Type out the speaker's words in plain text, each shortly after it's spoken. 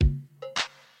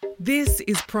This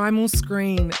is Primal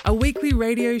Screen, a weekly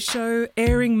radio show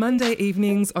airing Monday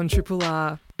evenings on Triple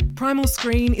R. Primal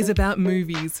Screen is about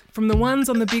movies, from the ones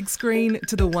on the big screen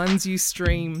to the ones you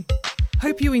stream.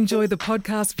 Hope you enjoy the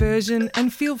podcast version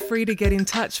and feel free to get in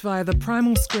touch via the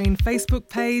Primal Screen Facebook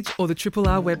page or the Triple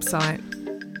R website.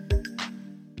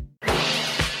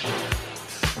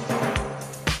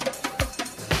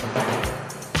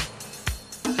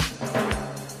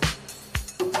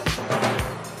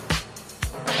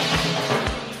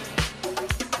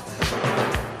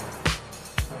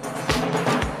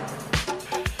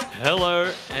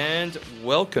 Hello and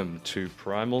welcome to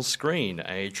Primal Screen,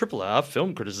 a Triple R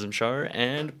film criticism show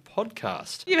and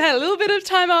podcast. You've had a little bit of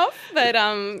time off, but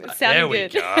it sounded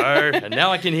good. There we go. And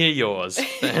now I can hear yours.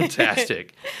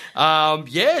 Fantastic.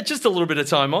 Just a little bit of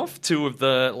time off. I've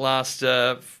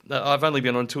only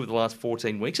been on two of the last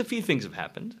 14 weeks. A few things have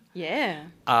happened. Yeah.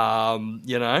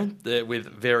 With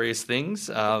various things.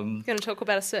 Going to talk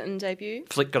about a certain debut?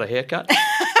 Flick got a haircut.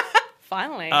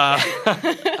 Finally.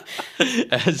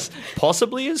 As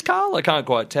possibly as Carl, I can't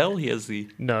quite tell. He has the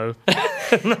No.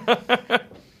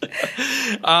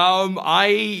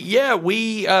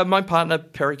 My partner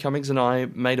Perry Cummings and I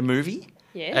made a movie,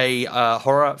 Yes. a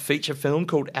horror feature film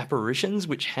called Apparitions,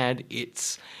 which had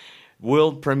its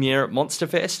world premiere at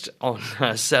Monsterfest on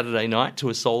Saturday night to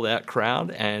a sold-out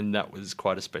crowd, and that was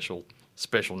quite a special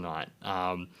night.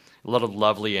 A lot of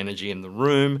lovely energy in the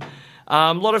room.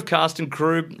 A lot of cast and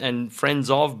crew and friends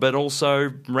of, but also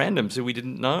randoms who we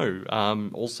didn't know,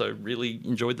 also really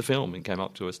enjoyed the film and came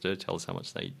up to us to tell us how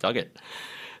much they dug it.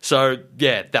 So,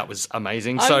 yeah, that was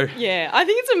amazing. I think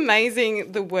it's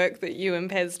amazing the work that you and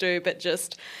Pez do, but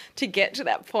just to get to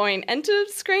that point and to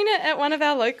screen it at one of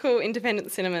our local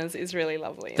independent cinemas is really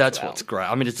lovely. That's what's great.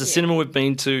 I mean, it's a cinema we've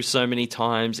been to so many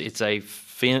times. It's a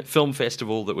film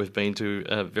festival that we've been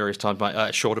to various times.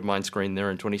 A short of mine screened there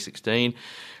in 2016.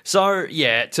 So,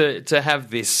 yeah, to have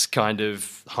this kind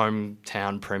of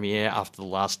hometown premiere after the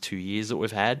last 2 years that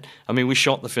we've had. I mean, we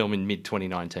shot the film in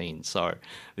mid-2019, so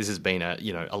this has been a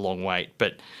long wait.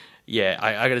 But, yeah,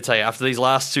 I got to tell you, after these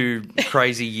last two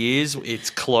crazy years,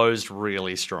 it's closed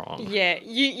really strong. Yeah,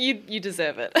 you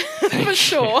deserve it, for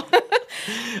sure.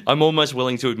 I'm almost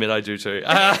willing to admit I do too.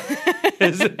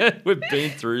 We've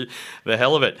been through the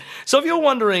hell of it. So if you're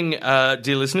wondering,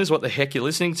 dear listeners, what the heck you're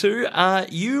listening to,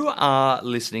 you are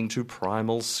listening to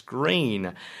Primal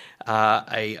Screen,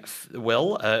 a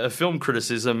film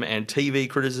criticism and TV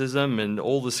criticism and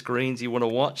all the screens you want to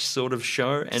watch sort of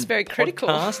show. And it's very critical.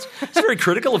 It's very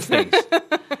critical of things.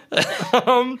 That's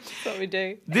what we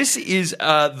do. This is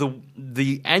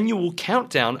the annual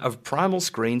countdown of Primal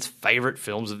Screen's favourite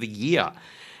films of the year.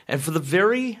 And for the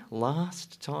very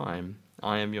last time,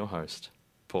 I am your host,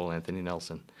 Paul Anthony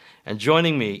Nelson. And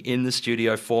joining me in the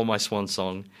studio for my swan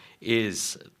song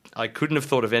is, I couldn't have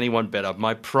thought of anyone better,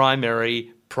 my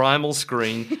primary Primal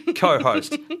Screen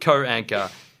co-host, co-anchor,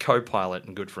 co-pilot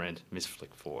and good friend, Miss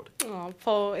Flick Ford. Oh,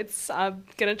 Paul, I'm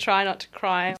going to try not to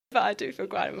cry, but I do feel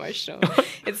quite emotional.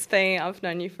 I've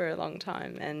known you for a long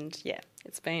time, and yeah,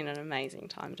 it's been an amazing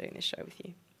time doing this show with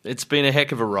you. It's been a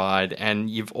heck of a ride, and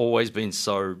you've always been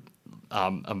so,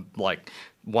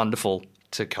 wonderful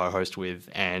to co-host with,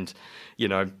 and,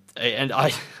 and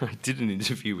I did an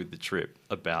interview with The Trip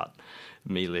about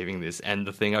me leaving this, and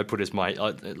the thing I put as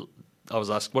I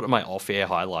was asked, what are my off-air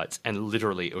highlights? And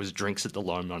literally, it was drinks at the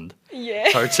Lomond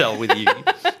Hotel with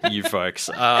you folks.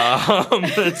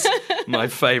 It's my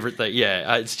favourite thing.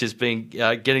 Yeah, it's just been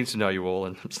getting to know you all,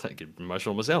 and I'm just getting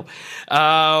emotional myself.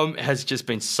 Has just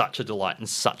been such a delight and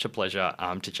such a pleasure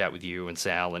to chat with you and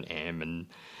Sal and Em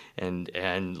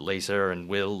and Lisa and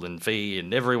Will and Fee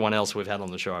and everyone else we've had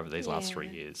on the show over these last 3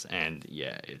 years. And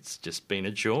yeah, it's just been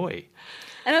a joy.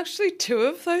 And actually, 2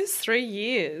 of those 3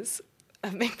 years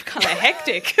have been kind of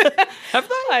hectic. Have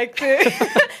they?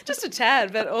 Just a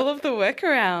tad, but all of the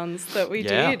workarounds that we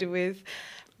did with,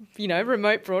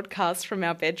 remote broadcasts from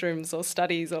our bedrooms or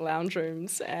studies or lounge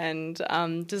rooms, and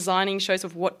designing shows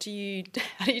of how do you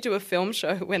do a film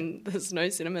show when there's no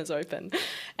cinemas open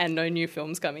and no new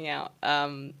films coming out.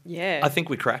 I think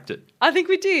we cracked it. I think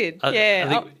we did.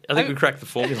 I think we cracked the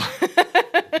formula.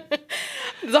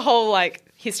 The whole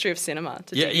history of cinema.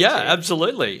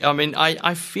 Absolutely. I mean,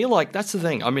 I feel like that's the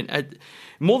thing. I mean,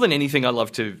 more than anything, I'd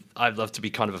love to be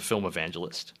kind of a film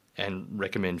evangelist and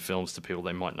recommend films to people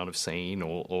they might not have seen,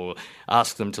 or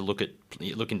ask them to look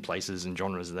in places and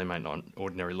genres that they might not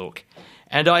ordinarily look.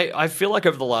 And I feel like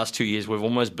over the last 2 years, we've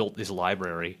almost built this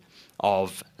library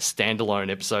of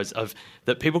standalone episodes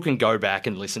that people can go back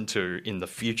and listen to in the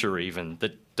future, even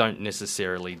that don't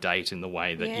necessarily date in the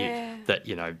way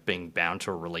that being bound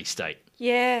to a release date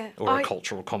or a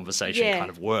cultural conversation kind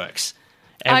of works.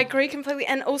 And I agree completely.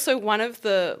 And also one of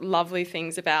the lovely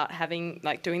things about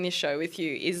doing this show with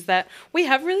you is that we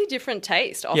have really different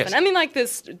taste often. Yes. I mean,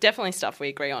 there's definitely stuff we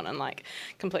agree on and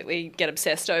completely get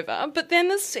obsessed over. But then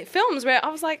there's films where I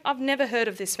was like, I've never heard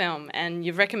of this film and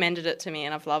you've recommended it to me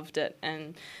and I've loved it.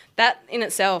 And that in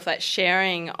itself, that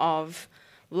sharing of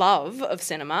love of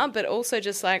cinema, but also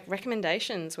just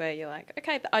recommendations where you're like,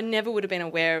 okay, I never would have been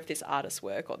aware of this artist's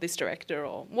work or this director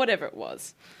or whatever it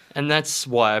was. And that's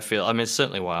why it's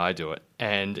certainly why I do it.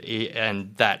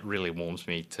 And that really warms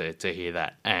me to hear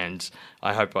that. And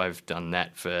I hope I've done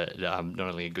that for not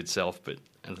only a good self, but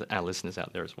our listeners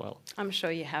out there as well. I'm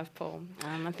sure you have, Paul.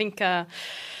 I think...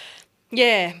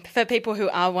 for people who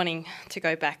are wanting to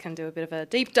go back and do a bit of a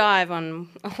deep dive on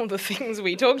all the things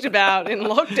we talked about in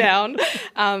lockdown,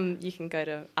 you can go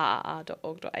to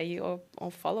rrr.org.au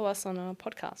or follow us on our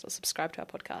podcast or subscribe to our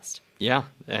podcast. Yeah,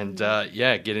 and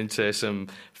get into some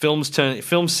films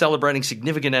celebrating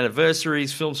significant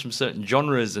anniversaries, films from certain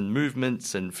genres and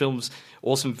movements, and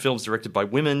awesome films directed by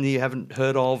women that you haven't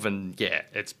heard of, and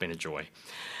it's been a joy.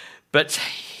 But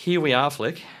here we are,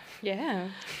 Flick. Yeah.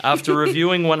 After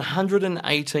reviewing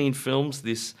 118 films,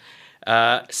 this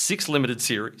 6 limited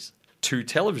series, 2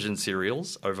 television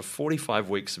serials, over 45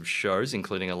 weeks of shows,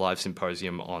 including a live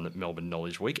symposium on Melbourne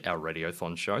Knowledge Week, our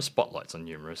radiothon show, spotlights on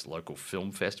numerous local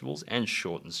film festivals and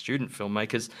short and student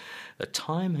filmmakers, the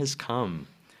time has come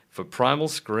for Primal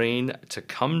Screen to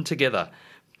come together.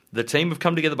 The team have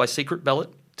come together by secret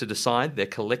ballot to decide their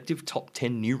collective top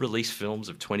 10 new release films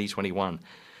of 2021.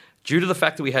 Due to the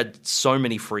fact that we had so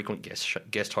many frequent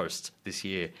guest hosts this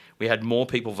year, we had more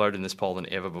people vote in this poll than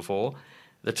ever before.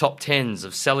 The top 10s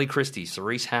of Sally Christie,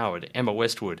 Cerise Howard, Emma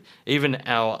Westwood, even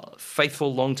our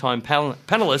faithful long-time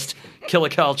panellist, Killer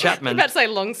Carl Chapman. You're about to say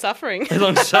long-suffering.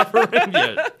 Long-suffering,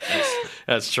 yeah.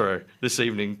 That's true. This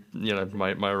evening,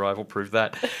 my arrival proved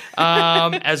that.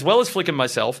 As well as Flick and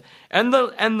myself, and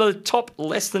the top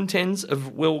less than 10s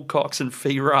of Will Cox and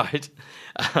Fee Wright.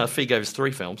 Fee gave us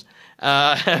 3 films.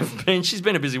 She's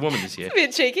been a busy woman this year. A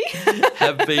bit cheeky.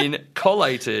 Have been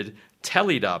collated,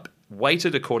 tallied up,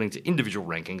 weighted according to individual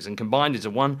rankings, and combined into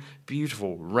one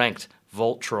beautiful ranked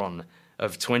Voltron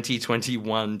of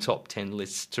 2021 top 10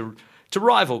 lists to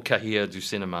rival Cahiers du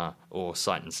Cinema or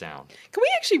Sight and Sound. Can we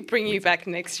actually bring you back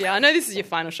next year? I know this is your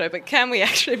final show, but can we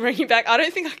actually bring you back? I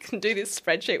don't think I can do this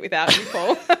spreadsheet without you,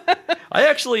 Paul. I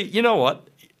actually, you know what?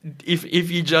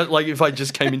 If you just if I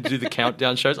just came in to do the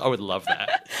countdown shows, I would love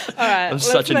that. All right,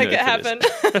 let's make it happen.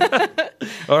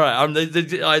 All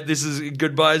right, this is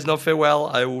goodbyes, not farewell.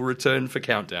 I will return for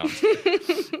countdowns.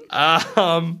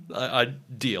 I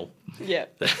deal. Yeah.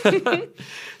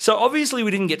 So obviously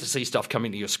we didn't get to see stuff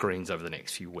coming to your screens over the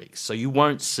next few weeks. So you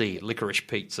won't see Licorice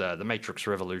Pizza, The Matrix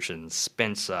Revolution,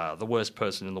 Spencer, The Worst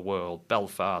Person in the World,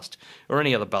 Belfast, or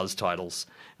any other buzz titles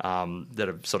that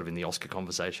are sort of in the Oscar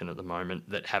conversation at the moment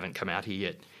that haven't come out here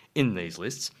yet in these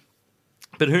lists.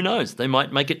 But who knows? They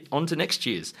might make it onto next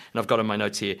year's. And I've got in my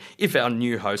notes here, if our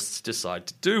new hosts decide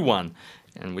to do one.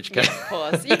 In which case... Yeah, of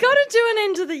course. You got to do an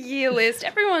end of the year list.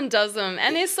 Everyone does them.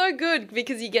 And they're so good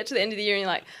because you get to the end of the year and you're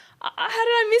like, how did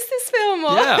I miss this film?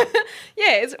 Or,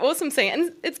 yeah, it's awesome seeing it.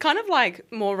 And it's kind of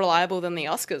more reliable than the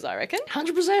Oscars, I reckon.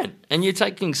 100%. And you're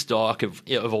taking stock of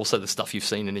also the stuff you've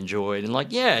seen and enjoyed. And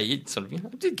you sort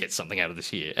of did get something out of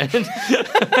this year.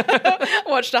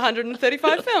 Watched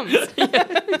 135 films.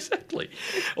 Yeah, exactly.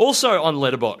 Also on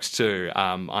Letterboxd too,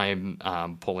 I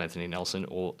am Paul Anthony Nelson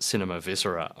or Cinema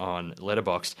Viscera on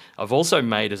Letterboxd. I've also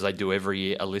made, as I do every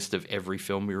year, a list of every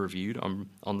film we reviewed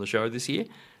on the show this year.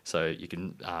 So you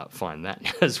can find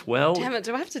that as well. Damn it,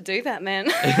 do I have to do that, man?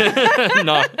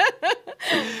 No.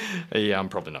 Yeah, I'm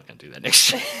probably not going to do that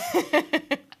next year.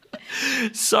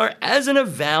 So, as an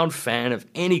avowed fan of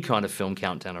any kind of film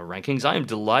countdown or rankings, I am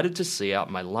delighted to see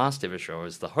out my last ever show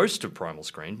as the host of Primal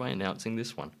Screen by announcing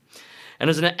this one.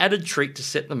 And as an added treat to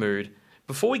set the mood,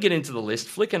 before we get into the list,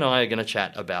 Flick and I are going to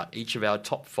chat about each of our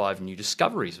top 5 new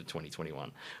discoveries of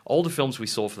 2021. Older films we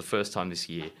saw for the first time this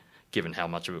year, given how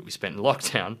much of it we spent in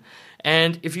lockdown.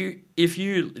 And if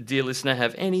you, dear listener,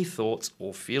 have any thoughts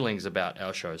or feelings about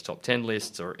our show's top 10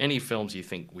 lists or any films you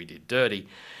think we did dirty,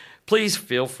 please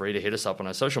feel free to hit us up on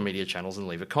our social media channels and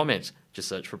leave a comment. Just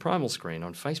search for Primal Screen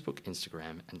on Facebook,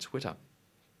 Instagram, and Twitter.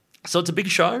 So it's a big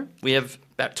show. We have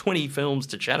about 20 films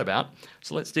to chat about.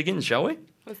 So let's dig in, shall we?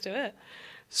 Let's do it.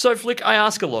 So, Flick, I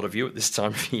ask a lot of you at this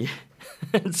time of year,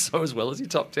 and so as well as your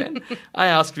top 10, I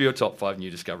ask for your top 5 new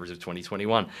discoveries of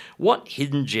 2021. What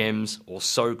hidden gems or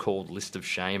so-called list of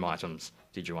shame items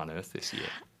did you unearth this year?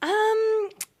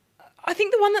 I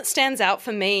think the one that stands out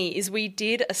for me is we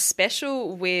did a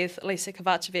special with Lisa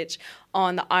Kovacevic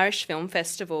on the Irish Film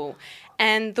Festival.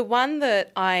 And the one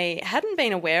that I hadn't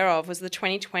been aware of was the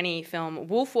 2020 film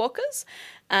Wolf Walkers,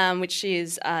 which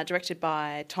is directed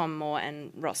by Tom Moore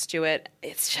and Ross Stewart.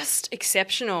 It's just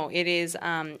exceptional. It is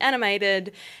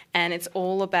animated, and it's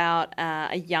all about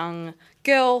a young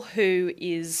girl who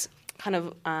is kind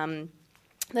of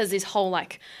there's this whole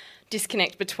like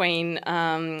disconnect between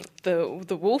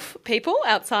the wolf people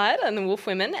outside and the wolf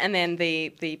women, and then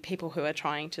the people who are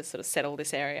trying to sort of settle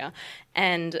this area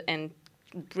and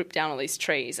rip down all these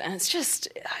trees. And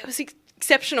it was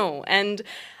exceptional. And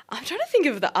I'm trying to think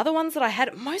of the other ones that I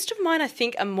had. Most of mine, I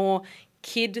think, are more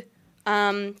kid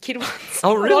ones.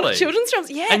 Oh, really? A lot of children's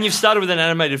films, yeah. And you've started with an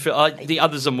animated film. The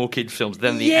others are more kid films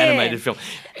than the animated film.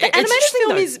 The animated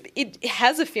film it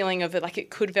has a feeling of it, like it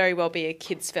could very well be a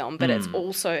kid's film, but it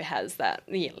also has that,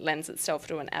 lends itself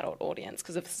to an adult audience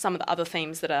because of some of the other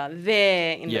themes that are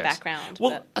there in the background.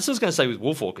 Well, I was going to say with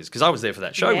Wolf Walkers, because I was there for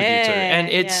that show with you too, and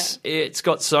it's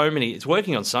got it's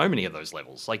working on so many of those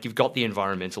levels. Like you've got the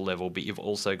environmental level, but you've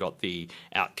also got the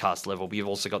outcast level, but you've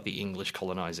also got the English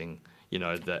colonizing,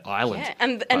 the island. Yeah,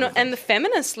 and the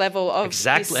feminist level of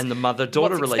exactly, and the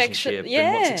mother-daughter relationship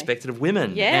and what's expected of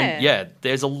women. Yeah. And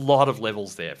there's a lot of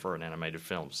levels there for an animated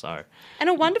film. So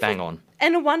bang on.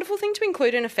 And a wonderful thing to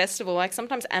include in a festival. Like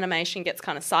sometimes animation gets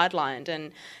kind of sidelined,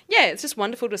 and it's just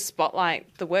wonderful to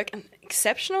spotlight the work and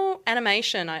exceptional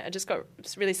animation. I just got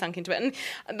really sunk into it.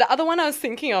 And the other one I was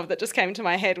thinking of that just came to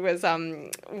my head was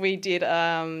we did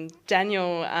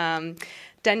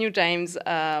Daniel James,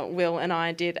 Will, and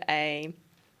I did a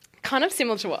kind of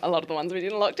similar to what a lot of the ones we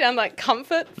did in lockdown, like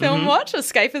comfort film watch,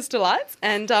 Escapist Delights,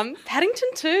 and Paddington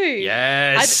 2.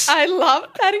 Yes. I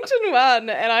love Paddington 1,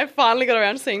 and I finally got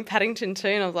around to seeing Paddington 2,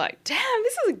 and I was like, damn,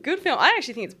 this is a good film. I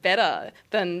actually think it's better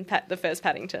than the first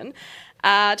Paddington.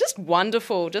 Just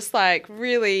wonderful, just like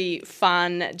really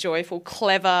fun, joyful,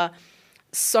 clever,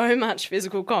 so much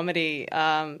physical comedy,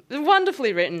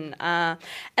 wonderfully written, and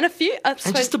a few... and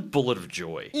just a bullet of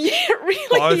joy. Yeah, it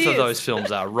really Both is. of those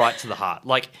films are right to the heart.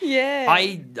 Like,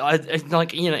 I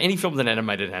like, any film with an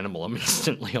animated animal, I'm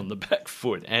instantly on the back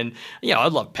foot. And, I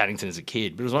loved Paddington as a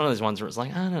kid, but it was one of those ones where it's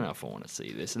like, I don't know if I want to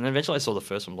see this. And then eventually I saw the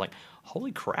first one, like,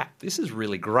 holy crap, this is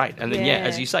really great. And then,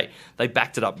 as you say, they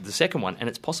backed it up with the second one, and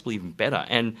it's possibly even better.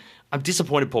 And I'm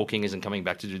disappointed Paul King isn't coming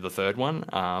back to do the third one,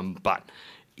 but...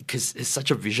 because there's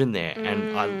such a vision there,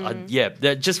 and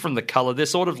they're just from the colour, they're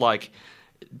sort of like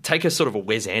take a sort of a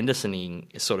Wes Anderson-y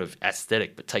sort of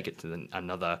aesthetic, but take it to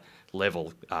another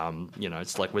level.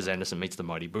 It's like Wes Anderson meets The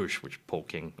Mighty Boosh, which Paul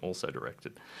King also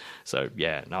directed. So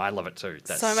I love it too.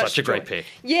 That's such a great pick.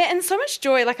 Yeah, and so much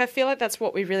joy. Like I feel like that's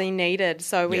what we really needed.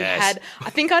 So we had. I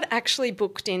think I'd actually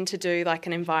booked in to do like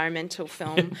an environmental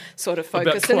film sort of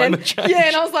focus, about climate change.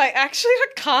 And I was like, actually,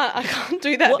 I can't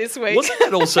do that this week. Wasn't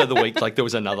that also the week like there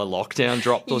was another lockdown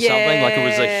dropped or something? Like it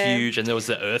was a huge, and there was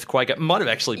the earthquake. It might have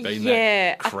actually been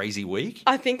that crazy week.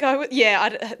 I think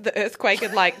the earthquake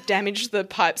had like damaged the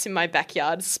pipes in my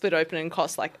backyard, split open, and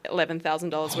cost like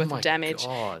 $11,000 worth of damage.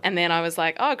 God. And then I was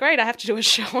like, oh great, I have to do a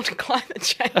show on climate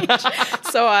change.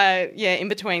 So in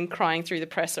between crying through the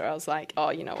presser, I was like, oh,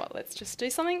 you know what, let's just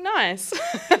do something nice.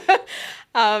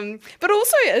 But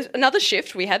also another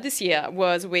shift we had this year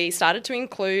was we started to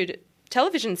include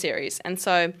television series, and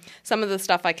so some of the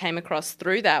stuff I came across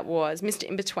through that was Mr.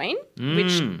 Inbetween,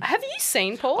 which have you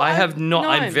seen, Paul? I have not. No.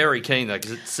 I'm very keen though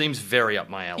because it seems very up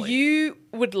my alley. You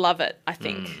would love it, I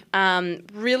think.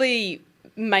 Really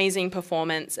amazing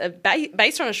performance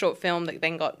based on a short film that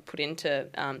then got put into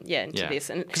this.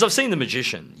 And because I've seen The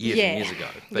Magician years and years ago.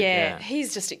 But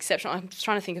he's just exceptional. I'm just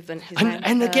trying to think of his name.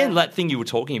 And again, that thing you were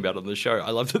talking about on the show,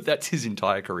 I love that that's his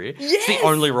entire career. Yes! It's the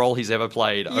only role he's ever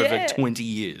played over 20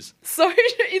 years. So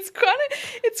it's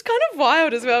kind of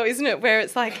wild as well, isn't it? Where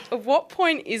it's like, at what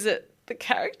point is it the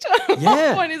character?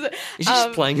 What point is it? Is he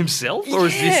just playing himself, or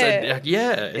is this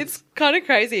it's kind of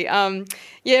crazy.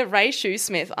 Ray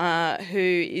Shoesmith, who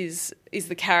is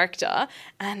the character,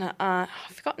 and I've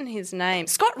forgotten his name.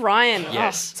 Scott Ryan.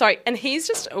 Yes. And he's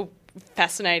just a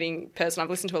fascinating person. I've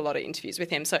listened to a lot of interviews with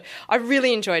him, so I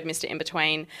really enjoyed Mr.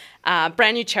 Inbetween.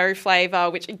 Brand new cherry flavour,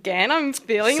 which again I'm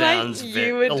feeling sounds like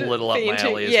you would a little up my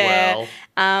alley as well.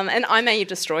 And I May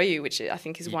Destroy You, which I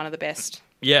think is one of the best.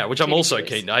 Yeah, which I'm also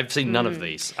keen. I've seen none of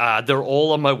these. They're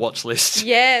all on my watch list.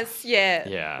 Yes, yeah.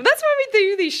 That's why we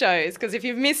do these shows, because if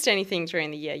you've missed anything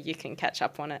during the year, you can catch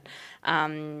up on it.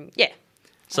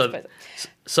 So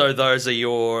those are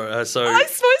your... I suppose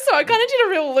so. I kind of did a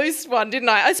real loose one, didn't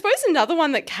I? I suppose another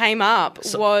one that came up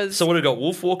was... So what have we got?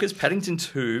 Wolfwalkers, Paddington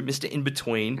 2, Mr.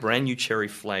 In-Between, brand new cherry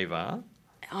flavour.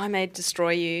 I May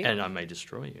Destroy You. And I May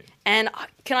Destroy You. And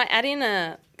can I add in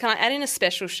a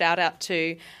special shout out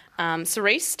to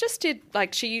Cerise? Just did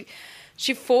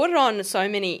she forwarded on so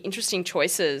many interesting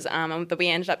choices that we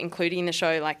ended up including in the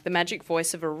show, like The Magic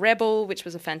Voice of a Rebel, which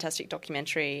was a fantastic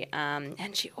documentary. And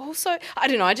she also, I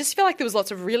don't know, I just feel like there was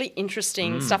lots of really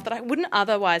interesting stuff that I wouldn't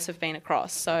otherwise have been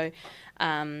across. So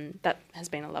that has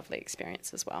been a lovely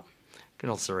experience as well. Good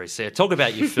old Cerise. Yeah, talk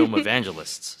about your film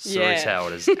evangelists. Cerise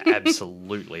Howard is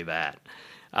absolutely that.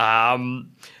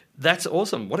 That's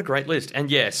awesome. What a great list.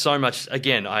 And yeah, so much.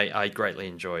 Again, I greatly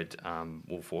enjoyed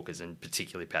Wolfwalkers and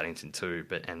particularly Paddington 2,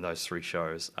 and those 3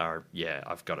 shows are,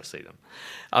 I've got to see them.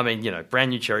 I mean,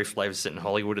 brand new cherry flavours set in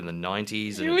Hollywood in the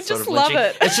 90s. And you would just love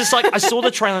it. It's just like, I saw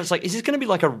the trailer and it's like, is this going to be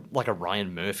like a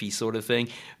Ryan Murphy sort of thing?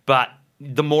 But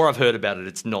the more I've heard about it,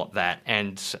 it's not that.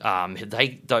 And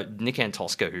Nick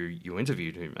Antosca, who you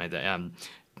interviewed, who made that,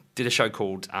 did a show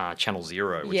called Channel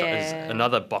Zero, which is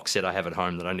another box set I have at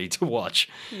home that I need to watch.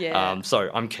 Yeah. So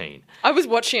I'm keen. I was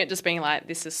watching it just being like,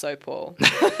 this is so Paul.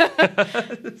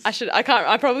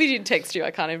 I probably did text you. I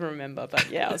can't even remember. But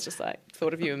yeah, I was just like,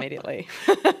 thought of you immediately.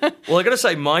 Well, I got to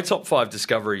say, my top 5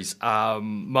 discoveries,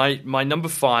 my number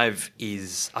 5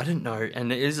 is, I don't know,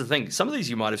 and here's the thing, some of these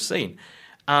you might have seen.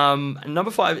 Number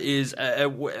 5 is,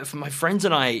 for my friends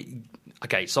and I,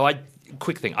 okay, so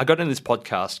quick thing. I got in this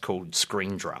podcast called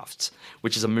Screen Drafts,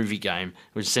 which is a movie game,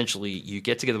 which essentially you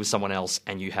get together with someone else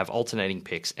and you have alternating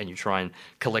picks and you try and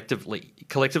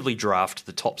collectively draft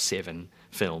the top 7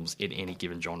 films in any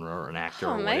given genre or an actor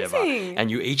or whatever. And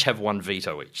you each have one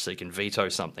veto each, so you can veto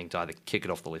something to either kick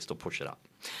it off the list or push it up.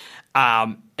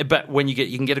 But when you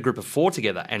can get a group of 4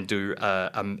 together and do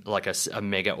a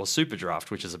mega or super draft,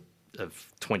 which is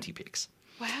of 20 picks.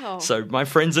 Wow. So my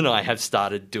friends and I have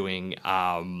started doing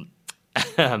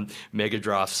mega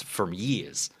drafts from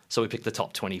years. So we pick the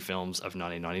top 20 films of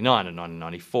 1999 and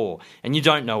 1994, and you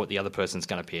don't know what the other person's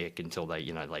going to pick until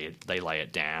they lay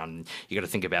it down. You got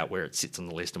to think about where it sits on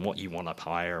the list and what you want up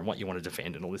higher and what you want to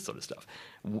defend and all this sort of stuff.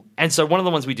 And so one of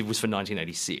the ones we did was for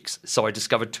 1986. So I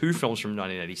discovered 2 films from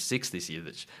 1986 this year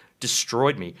that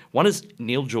destroyed me. One is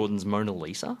Neil Jordan's Mona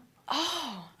Lisa.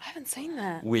 Oh, I haven't seen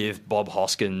that. With Bob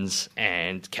Hoskins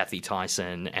and Kathy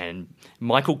Tyson and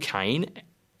Michael Caine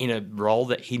in a role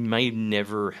that he may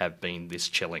never have been this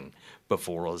chilling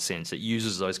before or since. It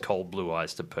uses those cold blue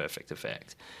eyes to perfect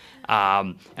effect.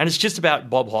 And it's just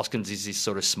about Bob Hoskins is this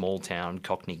sort of small-town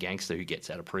Cockney gangster who gets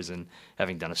out of prison,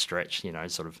 having done a stretch,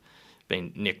 sort of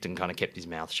been nicked and kind of kept his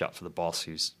mouth shut for the boss,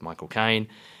 who's Michael Caine.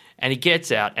 And he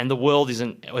gets out, and the world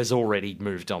has already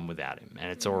moved on without him.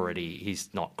 And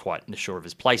he's not quite sure of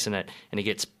his place in it. And he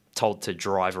gets told to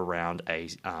drive around a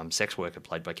sex worker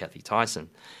played by Kathy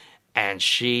Tyson. And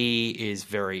she's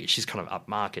kind of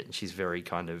upmarket, and she's very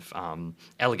kind of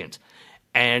elegant.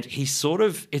 And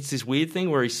it's this weird thing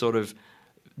where he sort of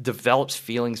develops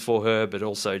feelings for her, but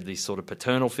also these sort of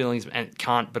paternal feelings, and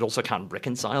can't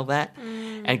reconcile that.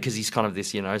 And because he's kind of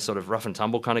this, sort of rough and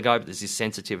tumble kind of guy, but there's this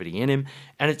sensitivity in him.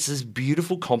 And it's this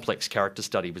beautiful, complex character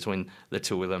study between the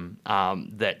two of them.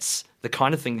 That's the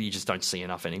kind of thing that you just don't see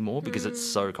enough anymore because it's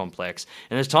so complex.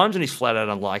 And there's times when he's flat out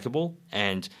unlikable,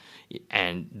 and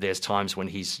there's times when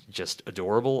he's just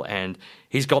adorable, and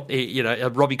he's got,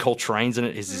 Robbie Coltrane's in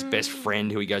it, is his best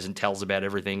friend who he goes and tells about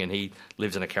everything, and he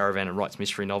lives in a caravan and writes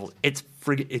mystery novels. It's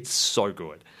so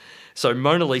good. So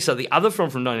Mona Lisa, the other film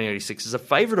from 1986, is a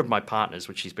favourite of my partner's,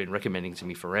 which she's been recommending to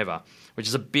me forever, which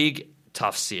is a big,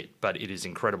 tough sit, but it is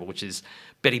incredible, which is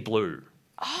Betty Blue.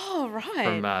 Oh,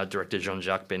 right. From director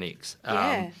Jean-Jacques Benix.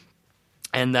 Yeah.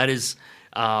 And that is...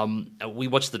 we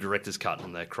watched the director's cut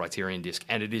on the Criterion disc,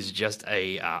 and it is just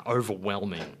a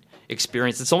overwhelming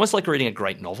experience. It's almost like reading a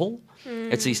great novel.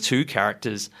 It's these 2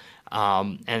 characters,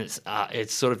 and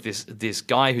it's sort of this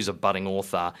guy who's a budding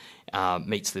author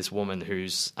meets this woman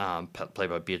who's played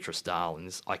by Beatrice Dahl in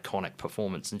this iconic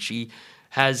performance, and she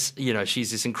has, she's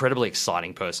this incredibly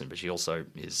exciting person, but she also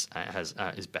is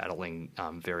battling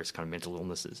various kind of mental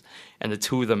illnesses. And the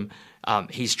 2 of them,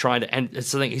 he's trying to, and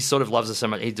it's the thing, he sort of loves her so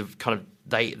much. He kind of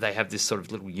they have this sort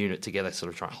of little unit together,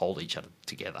 sort of trying to hold each other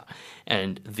together.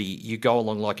 And you go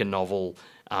along like a novel,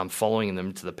 following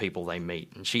them to the people they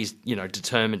meet. And she's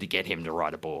determined to get him to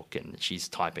write a book, and she's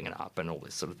typing it up and all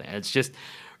this sort of thing. And it's just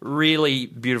really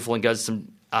beautiful and goes to some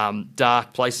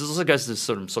dark places. Also goes to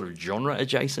sort of genre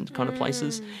adjacent kind of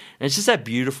places, and it's just that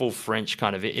beautiful French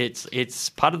kind of. It's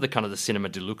part of the kind of the cinema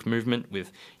de look movement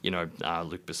with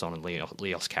Luc Besson and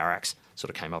Leos Carax sort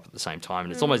of came up at the same time,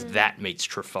 and it's almost that meets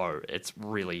Truffaut. It's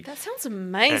really... That sounds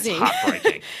amazing. It's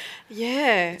heartbreaking.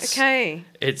 Yeah, okay.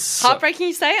 It's heartbreaking,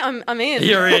 you say? I'm in.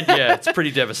 You're in, yeah. It's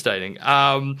pretty devastating.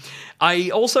 I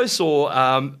also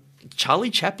saw Charlie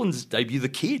Chaplin's debut, The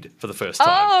Kid, for the first time.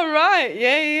 Oh, right.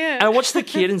 Yeah. And I watched The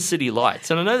Kid and City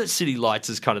Lights, and I know that City Lights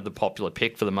is kind of the popular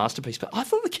pick for the masterpiece, but I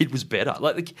thought The Kid was better.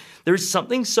 Like, there is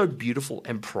something so beautiful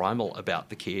and primal about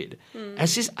The Kid, and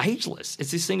it's just ageless.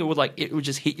 It's this thing that would it would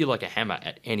just hit you like a hammer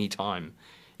at any time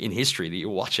in history that you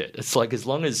watch it. It's like, as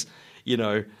long as,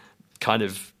 kind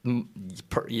of,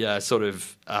 sort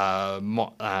of,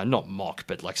 not mock,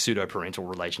 but like pseudo-parental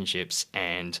relationships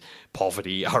and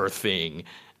poverty are a thing,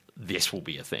 this will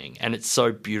be a thing. And it's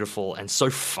so beautiful and so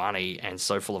funny and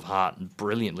so full of heart and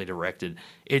brilliantly directed.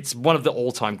 It's one of the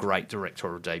all-time great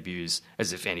directorial debuts,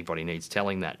 as if anybody needs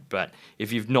telling that. But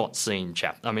if you've not seen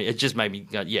it just made me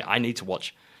go, I need to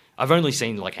watch. I've only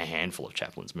seen like a handful of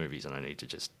Chaplin's movies, and I need to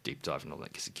just deep dive into all that,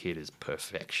 because The Kid is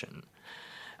perfection.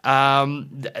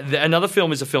 Another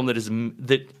film is a film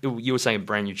that you were saying, a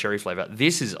brand new cherry flavour.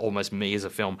 This is almost me as a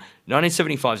film.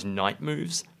 1975's Night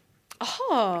Moves.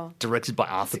 Oh. Directed by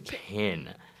Arthur Penn.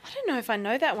 I don't know if I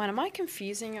know that one. Am I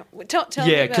confusing it? Tell me about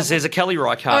Yeah, because there's a Kelly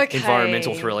Reichardt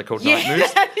environmental thriller called Night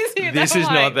Moves. This is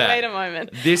not that. Wait a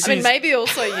moment. Maybe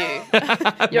also you.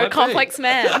 You're a complex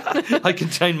man. I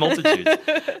contain multitudes.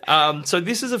 So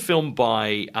this is a film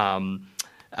by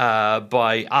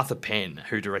Arthur Penn,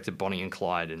 who directed Bonnie and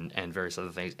Clyde and various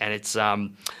other things, and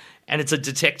it's a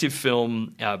detective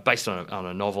film based on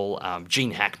a novel.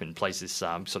 Gene Hackman plays this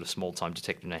sort of small-time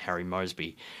detective named Harry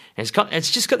Mosby. And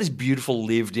it's just got this beautiful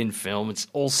lived-in film. It's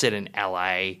all set in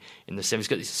LA in the 70s. It's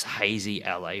got this hazy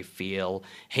LA feel.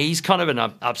 He's kind of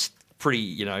an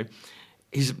pretty,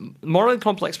 he's morally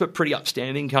complex but pretty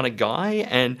upstanding kind of guy.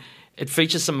 And it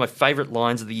features some of my favourite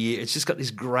lines of the year. It's just got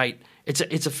this great... It's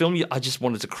a film I just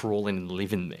wanted to crawl in and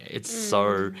live in there. It's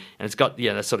and it's got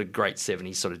that sort of great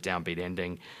 70s sort of downbeat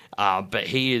ending. But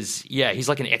he's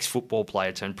like an ex-football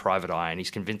player turned private eye, and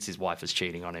he's convinced his wife is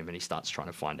cheating on him, and he starts trying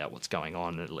to find out what's going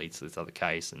on, and it leads to this other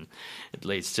case, and it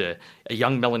leads to a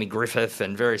young Melanie Griffith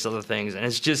and various other things, and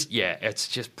it's just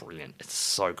brilliant. It's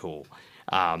so cool.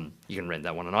 You can rent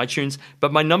that one on iTunes.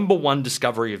 But my number one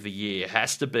discovery of the year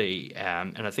has to be,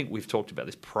 and I think we've talked about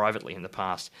this privately in the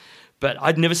past, but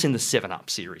I'd never seen the 7-Up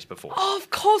series before. Oh,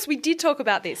 of course, we did talk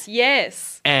about this,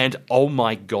 yes. And oh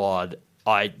my God,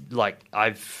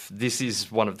 this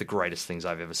is one of the greatest things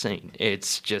I've ever seen.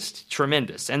 It's just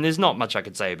tremendous. And there's not much I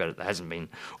could say about it that hasn't been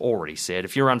already said.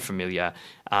 If you're unfamiliar,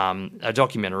 a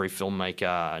documentary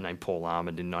filmmaker named Paul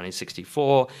Armand in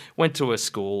 1964 went to a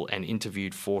school and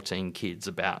interviewed 14 kids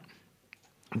about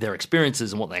their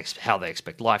experiences and how they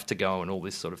expect life to go and all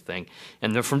this sort of thing.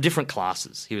 And they're from different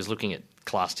classes. He was looking at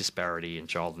class disparity in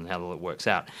childhood and how it works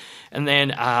out. And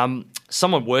then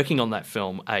someone working on that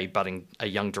film, a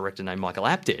young director named Michael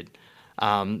Apted,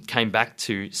 came back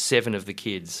to seven of the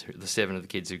kids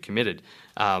who committed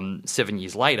 7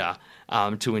 years later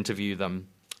to interview them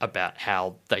about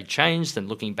how they changed and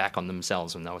looking back on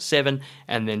themselves when they were 7,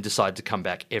 and then decided to come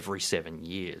back every 7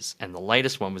 years. And the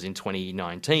latest one was in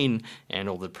 2019, and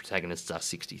all the protagonists are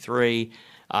 63.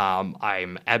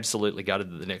 I'm absolutely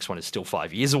gutted that the next one is still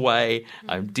 5 years away.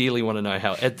 I dearly want to know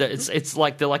how. It's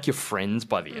like they're like your friends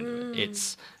by the end of it.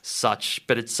 It's such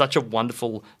a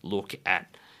wonderful look at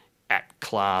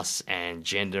class and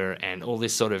gender and all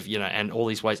this sort of, and all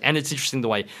these ways. And it's interesting the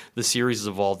way the series has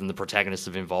evolved and the protagonists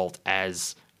have evolved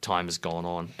as time has gone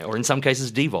on, or in some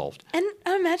cases devolved. And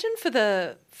I imagine for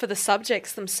the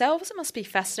subjects themselves, it must be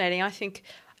fascinating. I think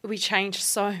we change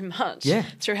so much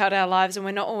throughout our lives, and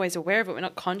we're not always aware of it. We're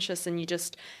not conscious, and you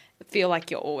just feel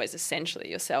like you're always essentially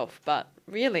yourself. But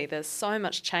really, there's so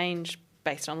much change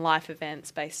based on life events,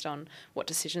 based on what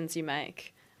decisions you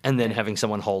make. And then having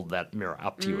someone hold that mirror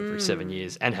up to you every 7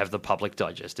 years and have the public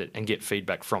digest it and get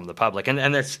feedback from the public. And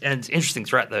it's interesting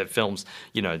throughout the films,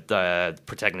 the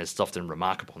protagonists often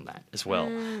remark upon that as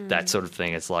well. That sort of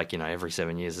thing. It's like, every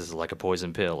 7 years this is like a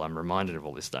poison pill. I'm reminded of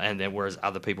all this stuff. And then whereas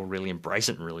other people really embrace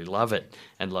it and really love it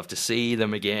and love to see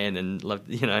them again and love,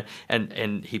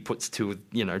 and he puts two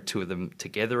of them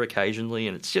together occasionally.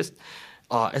 And it's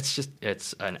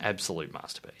an absolute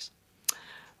masterpiece.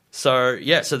 So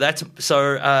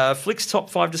Flick's top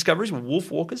 5 discoveries were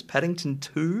Wolf Walkers, Paddington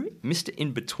 2, Mr.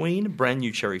 In Between, brand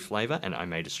new cherry flavour, and I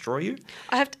May Destroy You.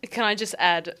 Can I just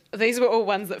add, these were all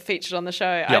ones that featured on the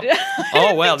show. Yep.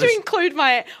 To include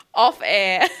my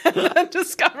off-air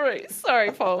discoveries.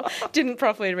 Sorry, Paul. Didn't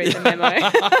properly read the memo.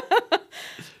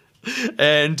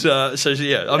 And I'm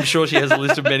sure she has a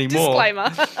list of many more.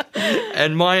 Disclaimer.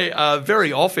 And my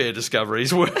very off-air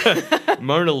discoveries were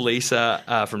Mona Lisa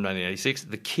from 1986,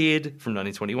 The Kid from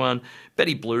 1921,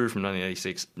 Betty Blue from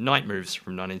 1986, Night Moves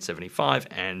from 1975,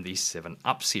 and the 7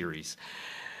 Up series.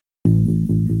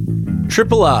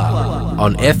 Triple R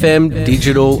on FM,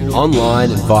 digital,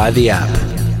 online, and via the app.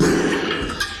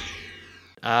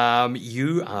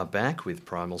 You are back with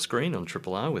Primal Screen on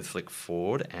Triple R with Flick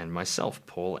Ford and myself,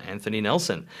 Paul Anthony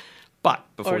Nelson. But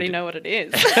before already know what it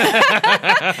is.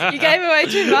 You gave away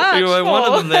too much. You were one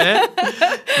of them there.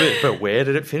 But where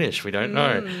did it finish? We don't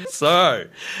know. So,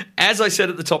 as I said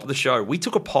at the top of the show, we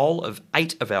took a poll of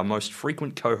 8 of our most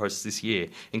frequent co-hosts this year,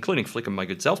 including Flick and my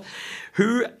good self,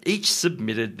 who each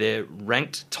submitted their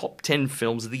ranked top 10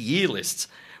 films of the year lists,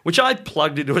 which I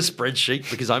plugged into a spreadsheet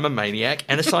because I'm a maniac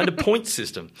and assigned a point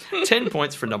system. 10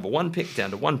 points for number 1 pick, down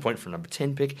to 1 point for number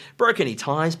 10 pick. Broke any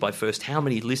ties by first how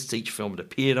many lists each film had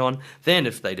appeared on, then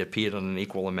if they'd appeared on an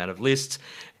equal amount of lists,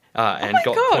 and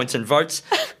got points and votes.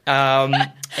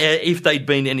 If they'd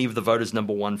been any of the voters'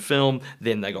 number 1 film,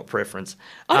 then they got preference.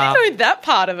 I didn't know that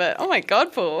part of it. Oh my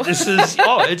God, Paul.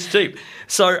 It's deep.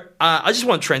 So I just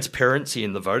want transparency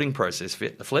in the voting process,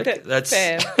 Flick. That's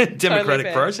fair. Democratic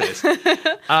totally process.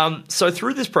 So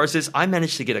through this process, I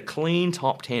managed to get a clean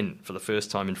top 10 for the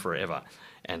first time in forever,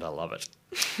 and I love it.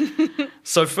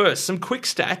 So first, some quick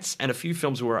stats and a few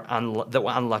films that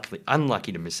were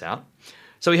unlucky to miss out.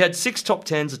 So we had 6 top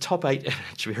 10s, a top 8, and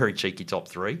a very cheeky top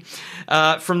 3.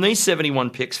 From these 71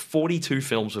 picks, 42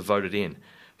 films were voted in.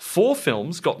 4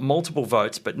 films got multiple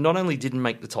votes, but not only didn't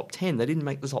make the top 10, they didn't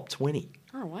make the top 20.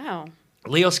 Oh, wow.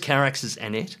 Leos Carax's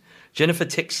Annette, Jennifer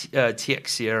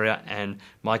Teixeira and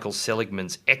Michael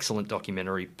Seligman's excellent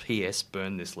documentary, P.S.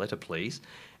 Burn This Letter, Please,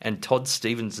 and Todd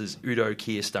Stevens' Udo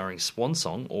Kier starring Swan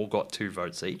Song all got 2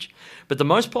 votes each. But the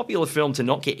most popular film to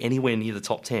not get anywhere near the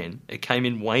top 10, it came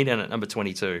in way down at number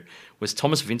 22, was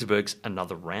Thomas Vinterberg's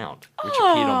Another Round, which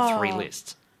appeared on 3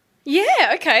 lists.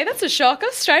 Yeah, okay, that's a shocker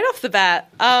straight off the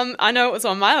bat. I know it was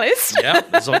on my list. Yeah,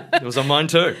 it was on mine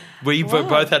too. We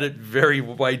both had it very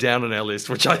way down on our list,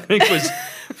 which I think was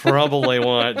probably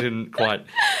why it didn't quite.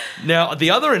 Now, at the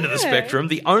other end of the spectrum,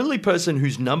 the only person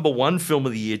whose number 1 film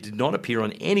of the year did not appear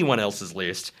on anyone else's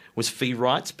list was Fee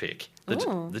Wright's pick,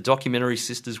 the documentary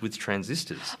Sisters with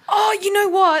Transistors. Oh, you know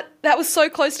what? That was so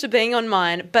close to being on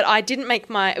mine, but I didn't make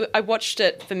I watched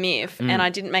it for MIF and I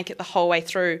didn't make it the whole way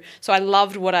through. So I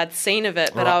loved what I'd seen of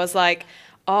it, but I was like,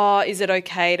 oh, is it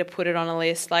okay to put it on a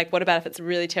list? Like, what about if it's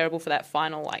really terrible for that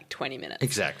final, 20 minutes?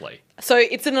 Exactly. So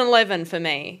it's an 11 for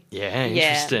me. Yeah,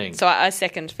 interesting. So I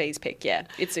second Fee's pick,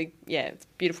 It's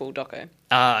beautiful doco.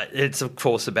 It's, of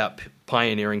course, about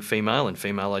pioneering female and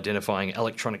female-identifying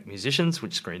electronic musicians,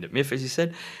 which screened at MIF, as you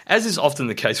said. As is often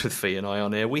the case with Fee and I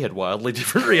on air, we had wildly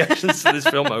different reactions to this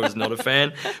film. I was not a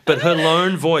fan, but her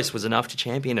lone voice was enough to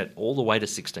champion it all the way to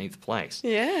 16th place.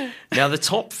 Yeah. Now, the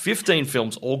top 15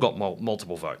 films all got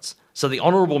multiple votes. So the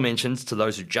honourable mentions to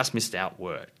those who just missed out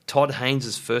were Todd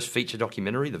Haynes' first feature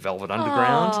documentary, The Velvet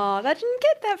Underground. Oh, that didn't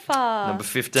get that far. Number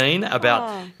 15,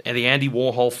 about the Andy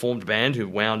Warhol formed band who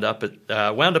wound up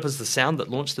as the sound that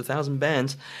launched 1,000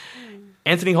 bands.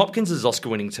 Anthony Hopkins'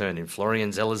 Oscar-winning turn in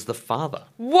Florian Zeller's The Father.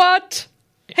 What?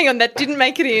 Hang on, that didn't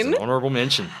make it in? It's an honourable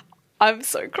mention. I'm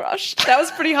so crushed. That was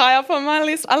pretty high up on my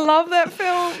list. I love that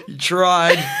film. You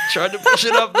tried to push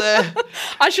it up there.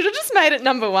 I should have just made it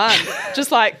number 1.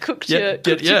 Just cooked your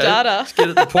data. Just get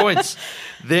at the points.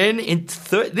 Then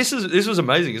this was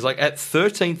amazing. It's at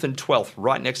 13th and 12th,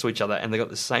 right next to each other, and they got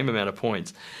the same amount of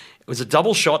points. It was a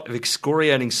double shot of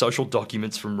excoriating social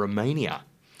documents from Romania.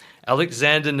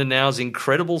 Alexander Nanau's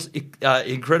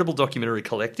incredible documentary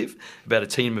Collective about a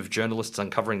team of journalists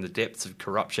uncovering the depths of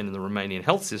corruption in the Romanian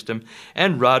health system,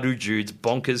 and Radu Jude's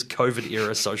bonkers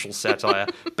COVID-era social satire,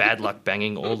 Bad Luck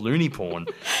Banging or Loony Porn.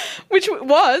 Which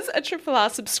was a Triple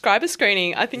R subscriber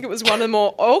screening. I think it was one of the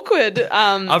more awkward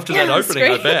after that opening,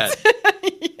 screens. I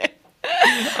bet.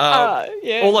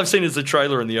 All I've seen is the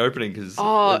trailer and the opening.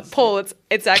 Paul,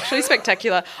 it's actually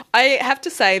spectacular. I have to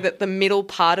say that the middle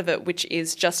part of it, which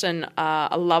is just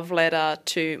a love letter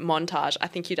to montage, I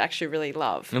think you'd actually really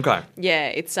love. Okay. Yeah,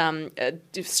 it's a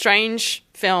strange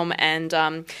film,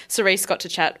 and Cerise got to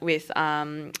chat with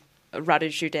Radu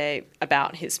Jude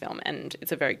about his film, and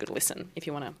it's a very good listen if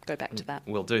you want to go back to that.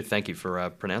 Will do. Thank you for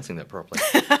pronouncing that properly.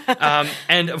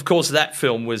 And, of course, that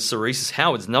film was Cerise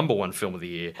Howard's number 1 film of the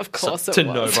year. Of course it was. To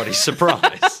nobody's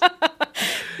surprise.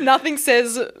 Nothing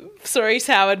says Cerise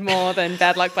Howard more than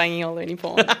Bad Luck Banging or Loony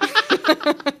Porn.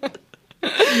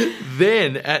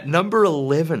 Then, at number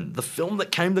 11, the film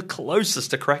that came the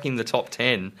closest to cracking the top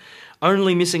 10,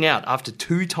 only missing out after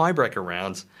 2 tiebreaker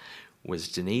rounds, was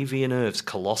Denis Villeneuve's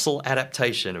colossal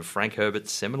adaptation of Frank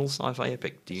Herbert's seminal sci-fi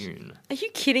epic Dune. Are you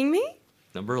kidding me?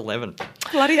 Number 11.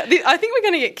 Bloody! I think we're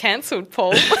going to get cancelled,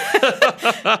 Paul.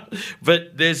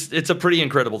 But it's a pretty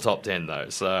incredible top 10, though.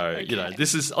 So,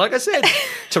 this is, like I said,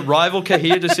 to rival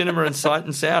Cahiers du Cinema and Sight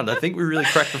and Sound. I think we really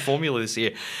cracked the formula this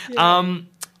year. Yeah.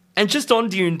 And just on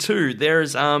Dune 2,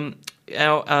 there's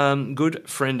our good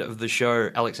friend of the show,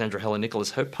 Alexandra Helen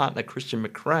Nicholas, her partner, Christian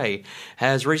McRae,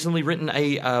 has recently written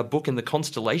a book in the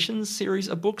Constellations series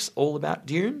of books all about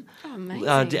Dune. Oh,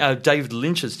 amazing. David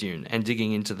Lynch's Dune, and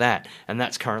digging into that. And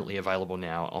that's currently available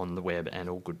now on the web and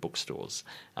all good bookstores.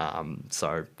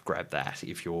 So grab that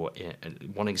if you're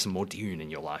wanting some more Dune in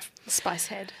your life.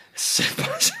 Spicehead.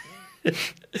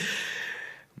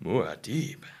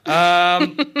 Muad'Dib.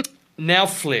 Now,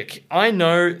 Flick, I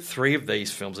know 3 of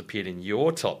these films appeared in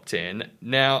your top 10.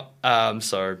 Now,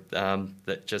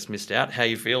 that just missed out. How are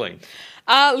you feeling?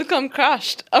 Look, I'm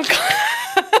crushed. I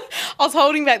was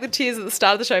holding back the tears at the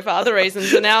start of the show for other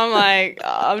reasons, and now I'm like,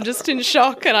 I'm just in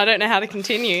shock and I don't know how to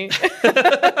continue.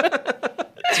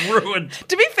 It's ruined.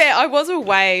 To be fair, I was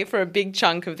away for a big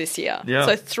chunk of this year. Yeah.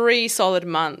 So 3 solid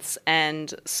months,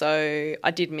 and so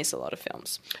I did miss a lot of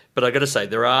films. But I got to say,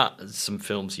 there are some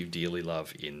films you dearly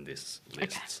love in this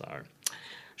list. Okay. So,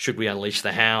 should we unleash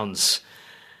the hounds?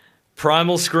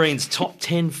 Primal Screen's top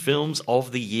 10 films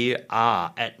of the year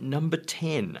are, at number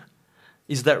 10,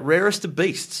 is that Rarest of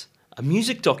Beasts, a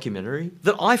music documentary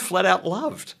that I flat out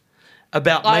loved.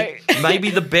 About maybe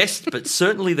the best, but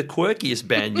certainly the quirkiest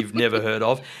band you've never heard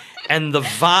of. And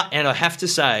and I have to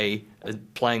say,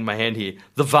 playing my hand here,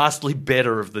 the vastly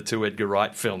better of the 2 Edgar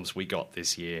Wright films we got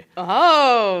this year.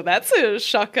 Oh, that's a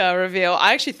shocker reveal.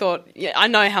 I actually thought, I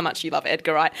know how much you love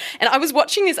Edgar Wright. And I was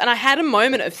watching this and I had a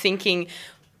moment of thinking,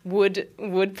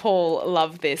 would Paul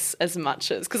love this as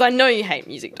much as... Because I know you hate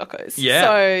music docos. Yeah.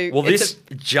 So well, this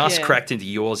cracked into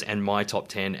yours and my top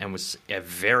 10 and was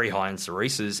very high in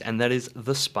Cerese's, and that is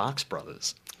The Sparks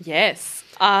Brothers. Yes.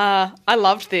 I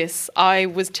loved this. I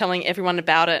was telling everyone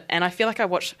about it, and I feel like I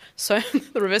watched the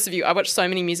reverse of you. I watched so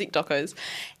many music docos,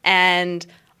 and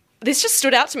this just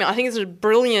stood out to me. I think it's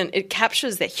brilliant. It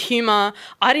captures their humour.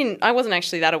 I wasn't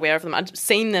actually that aware of them. I'd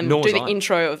seen them do the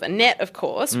intro of Annette, of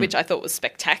course, which I thought was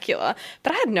spectacular,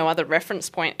 but I had no other reference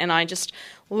point, and I just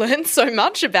learned so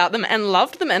much about them and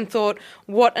loved them and thought,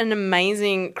 what an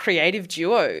amazing creative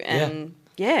duo. And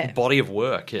yeah. Body of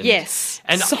work. And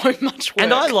so much work.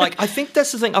 And I think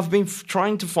that's the thing. I've been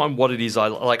trying to find what it is.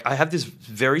 I have this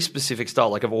very specific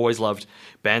style. Like, I've always loved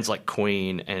bands like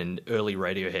Queen and early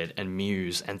Radiohead and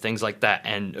Muse and things like that,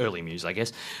 and early Muse, I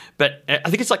guess. But I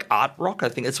think it's like art rock. I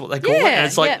think that's what they call it. And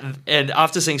it's like, and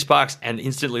after seeing Sparks and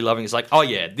instantly loving it, it's like, oh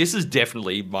yeah, this is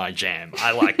definitely my jam.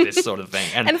 I like this sort of thing.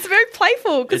 And it's very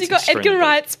playful because you've got Edgar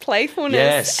Wright's playfulness.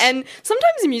 Yes. And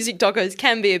sometimes the music docos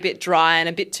can be a bit dry and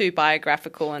a bit too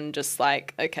biographical and just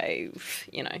like, okay,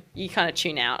 you kind of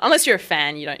tune out. Unless you're a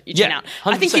fan, you tune out.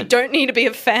 100%. I think you don't need to be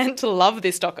a fan to love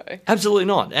this doco. Absolutely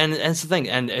not. And it's the thing.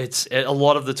 And it's a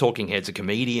lot of the talking heads are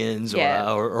comedians or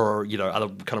other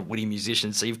kind of witty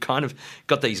musicians. So you've kind of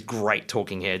got these great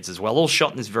talking heads as well, all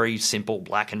shot in this very simple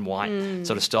black and white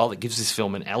sort of style that gives this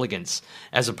film an elegance,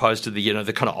 as opposed to the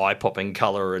the kind of eye-popping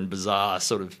colour and bizarre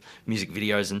sort of music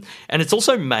videos. And it's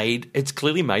also it's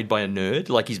clearly made by a nerd.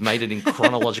 Like, he's made it in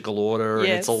chronological order and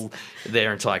it's all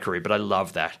their entire career. But I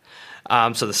love that.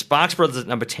 So the Sparks Brothers at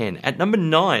number 10. At number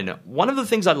 9, one of the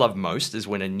things I love most is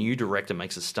when a new director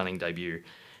makes a stunning debut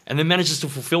and then manages to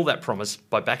fulfill that promise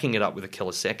by backing it up with a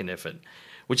killer second effort,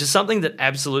 which is something that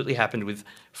absolutely happened with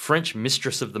French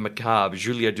mistress of the macabre,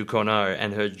 Julia Ducournau,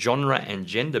 and her genre and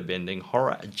gender-bending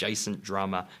horror-adjacent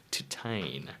drama,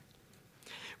 Titane.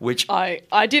 Which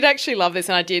I did actually love this,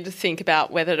 and I did think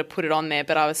about whether to put it on there,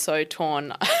 but I was so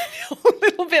torn. I feel a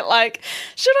little bit like,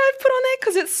 should I put on there?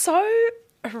 Because it's so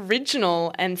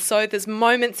original, and so there's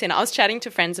moments in it. I was chatting to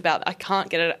friends about I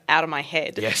can't get it out of my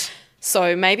head. Yes.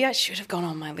 So maybe I should have gone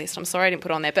on my list. I'm sorry I didn't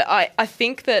put it on there. But I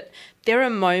think that there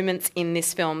are moments in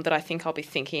this film that I think I'll be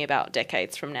thinking about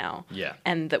decades from now. Yeah.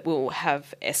 And that will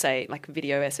have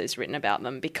video essays written about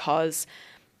them because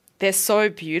they're so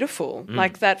beautiful.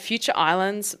 Like that Future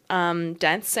Islands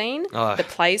dance scene that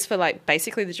plays for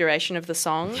basically the duration of the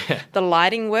song. Yeah. The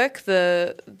lighting work,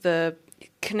 the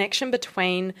connection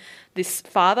between this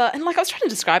father and, like, I was trying to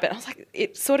describe it. I was like,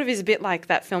 it sort of is a bit like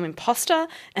that film Imposter,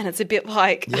 and it's a bit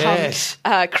like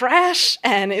Crash,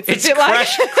 and it's a bit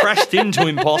crashed into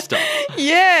Imposter.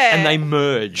 Yeah. And they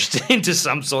merged into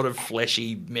some sort of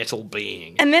fleshy metal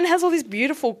being. And then has all this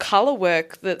beautiful colour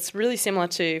work that's really similar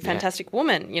to Fantastic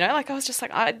Woman. You know, like, I was just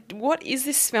like, what is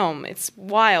this film? It's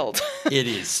wild. It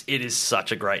is. It is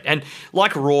such a great. And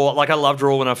like Raw, like I loved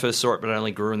Raw when I first saw it, but it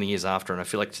only grew in the years after, and I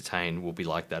feel like Titane will be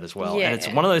like that as well. Yeah. And it's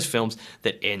one of those films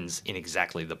that ends in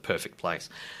exactly the perfect place.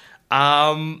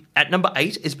 At number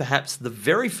 8 is perhaps the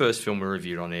very first film we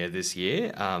reviewed on air this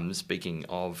year. Speaking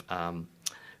of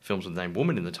films with the name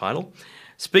woman in the title.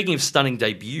 Speaking of stunning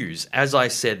debuts, as I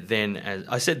said then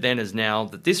as now,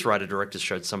 that this writer-director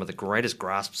showed some of the greatest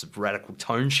grasps of radical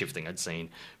tone shifting I'd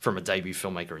seen from a debut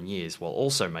filmmaker in years, while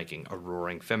also making a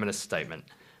roaring feminist statement.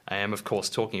 I am, of course,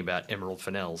 talking about Emerald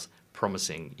Fennell's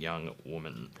Promising Young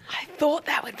Woman. I thought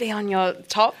that would be on your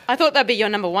top. I thought that'd be your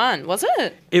number 1, was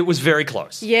it? It was very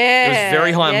close. Yeah. It was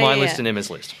very high on my list and Emma's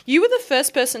list. You were the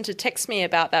first person to text me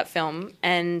about that film,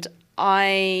 and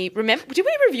I remember. Did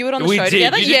we review it on the show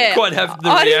together? You didn't quite have the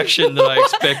reaction that I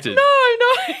expected.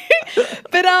 No.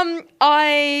 But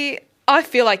I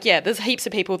feel like, there's heaps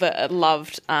of people that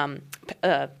loved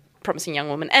Promising Young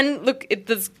Woman. And look,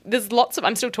 there's lots of.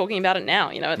 I'm still talking about it now.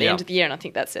 You know, at the end of the year, and I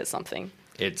think that says something.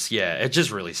 It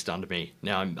just really stunned me.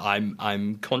 Now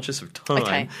I'm conscious of time,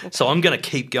 okay. So I'm going to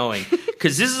keep going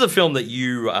because this is a film that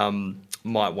you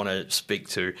might want to speak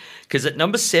to. Because at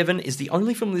number 7 is the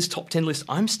only film in this top 10 list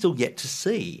I'm still yet to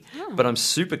see, but I'm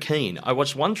super keen. I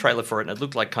watched one trailer for it, and it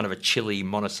looked like kind of a chilly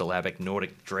monosyllabic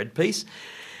Nordic dread piece.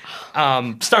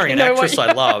 Starring an actress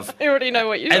I love. I already know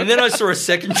what you're And then I saw a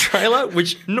second trailer,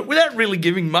 which, without really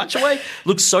giving much away,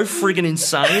 looks so friggin'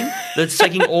 insane that it's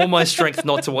taking all my strength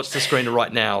not to watch the screen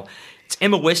right now. It's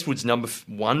Emma Westwood's number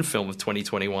 1 film of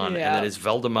 2021, and that is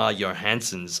Valdemar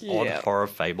Johansson's odd horror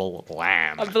fable,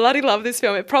 Lamb. I bloody love this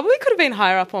film. It probably could have been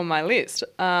higher up on my list.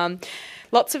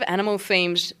 Lots of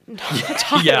animal-themed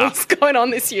titles going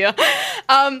on this year.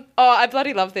 I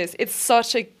bloody love this. It's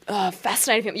such a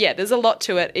fascinating film. Yeah, there's a lot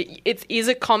to it. It is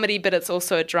a comedy, but it's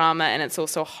also a drama, and it's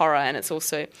also horror, and it's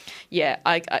also,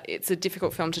 it's a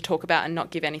difficult film to talk about and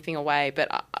not give anything away,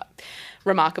 but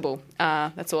remarkable.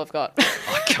 That's all I've got.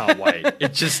 I can't wait.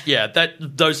 It just,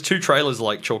 those 2 trailers are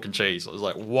like chalk and cheese. I was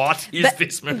like, what is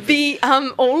this movie?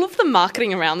 All of the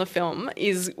marketing around the film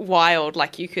is wild.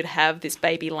 Like, you could have this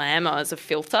baby lamb as a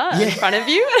filter in front of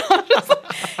you.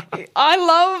 I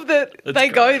love that they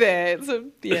go there.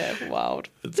 It's wild.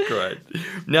 It's great.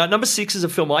 Now, number 6 is a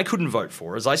film I couldn't vote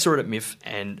for, as I saw it at MIF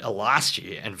last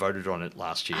year and voted on it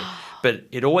last year. But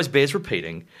it always bears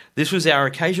repeating. This was our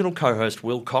occasional co-host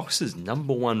Will Cox's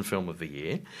number 1 film of the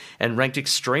year, and ranked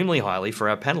extremely highly for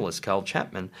our panellist Carl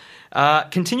Chapman.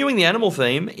 Continuing the animal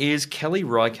theme is Kelly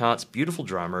Reichardt's beautiful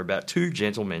drama about 2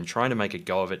 gentlemen trying to make a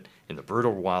go of it in the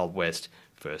brutal Wild West,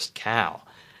 First Cow.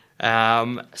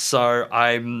 So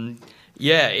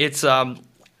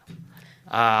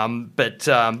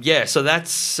that's,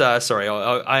 sorry,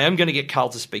 I am going to get Carl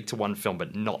to speak to one film,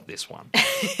 but not this one.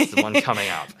 It's the one coming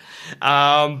up.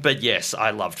 But yes,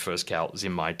 I loved First Cow. It was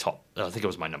in my top, I think it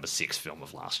was my number 6 film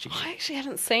of last year. I actually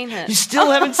hadn't seen it. You still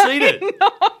haven't seen it? No.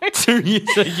 2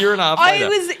 years, a year and a half later.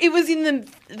 It was in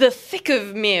the thick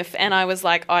of MIF, and I was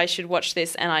like, I should watch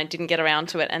this, and I didn't get around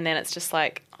to it, and then it's just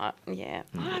like,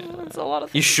 it's a lot of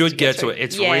things. You should get to it.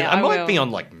 It's really, I might be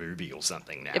on like Mubi or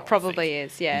something now. It probably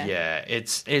is, yeah. Yeah,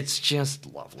 it's just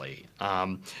lovely.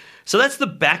 So that's the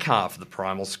back half of the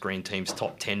Primal Screen Team's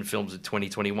top 10 films of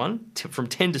 2021. From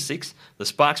 10 to 6, The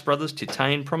Sparks Brothers,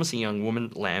 Titane, Promising Young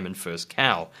Woman, Lamb, and First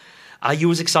Cow. Are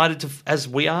you as excited as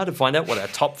we are to find out what our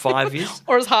top 5 is?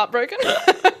 Or as heartbroken?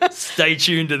 Stay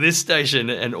tuned to this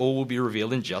station, and all will be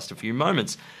revealed in just a few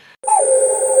moments.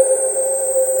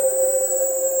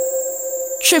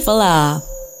 Triple R.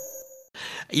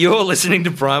 You're listening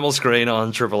to Primal Screen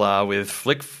on Triple R with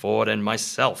Flick Ford and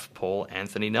myself, Paul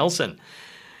Anthony Nelson.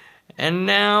 And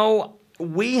now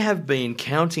we have been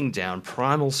counting down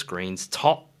Primal Screen's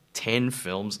top 10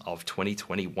 films of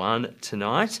 2021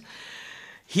 tonight.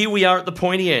 Here we are at the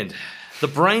pointy end. The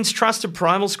brains trust of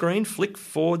Primal Screen, Flick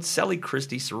Ford, Sally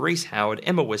Christie, Cerise Howard,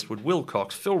 Emma Westwood, Will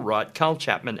Cox, Phil Wright, Carl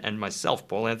Chapman, and myself,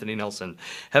 Paul Anthony Nelson,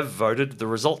 have voted. The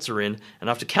results are in, and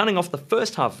after counting off the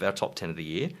first half of our top 10 of the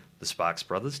year, The Sparks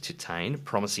Brothers, Titane,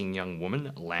 Promising Young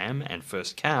Woman, Lamb, and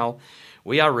First Cow,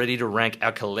 we are ready to rank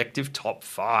our collective top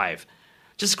 5.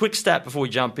 Just a quick stat before we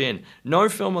jump in. No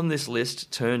film on this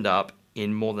list turned up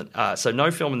in more than...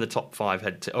 no film in the top 5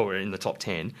 in the top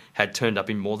 10 had turned up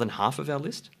in more than half of our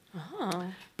list.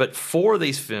 But four of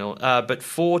these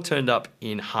four turned up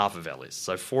in half of our list.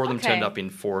 So four of them turned up in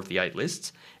 4 of the 8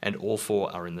 lists, and all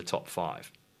 4 are in the top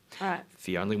 5. All right.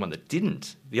 The only one of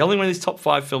these top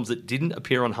 5 films that didn't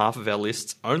appear on half of our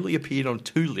lists only appeared on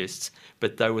 2 lists,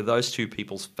 but they were those 2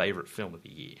 people's favourite film of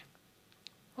the year.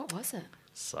 What was it?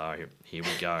 So here we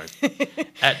go.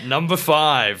 At number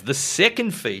 5, the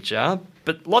second feature,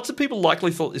 but lots of people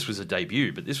likely thought this was a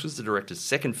debut, but this was the director's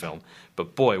second film.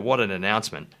 But boy, what an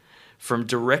announcement. From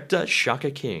director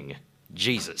Shaka King,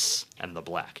 Jesus and the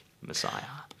Black Messiah.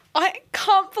 I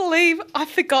can't believe I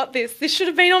forgot this. This should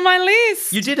have been on my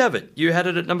list. You did have it. You had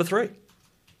it at number 3.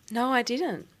 No, I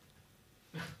didn't.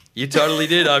 You totally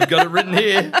did. I've got it written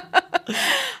here.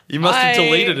 You must have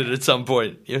deleted it at some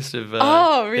point. You must have.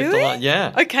 Oh, really?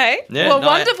 Yeah. Okay. Yeah, well,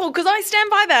 wonderful, because I stand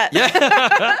by that.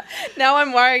 Yeah. Now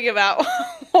I'm worrying about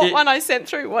what one I sent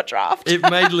through, what draft. It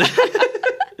made.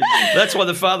 That's why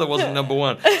The Father wasn't number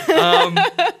 1.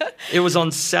 It was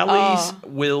on Sally's,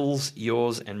 Will's,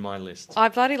 yours, and my list. I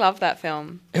bloody love that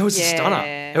film. It was a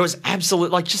stunner. It was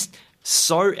absolute, just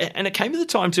so. And it came at the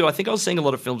time too. I think I was seeing a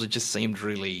lot of films that just seemed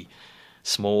really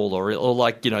small or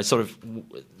sort of.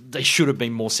 They should have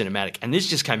been more cinematic. And this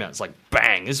just came out, it's like,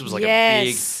 bang, this was like a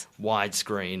big,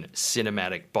 widescreen,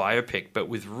 cinematic biopic, but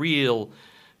with real,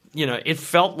 it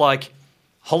felt like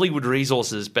Hollywood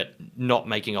resources, but not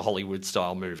making a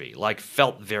Hollywood-style movie.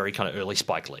 Felt very kind of early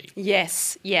Spike Lee.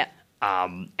 Yes, yeah.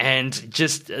 And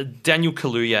just Daniel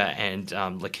Kaluuya and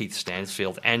Lakeith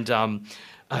Stanfield and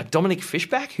Dominic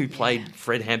Fishback, who played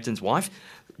Fred Hampton's wife.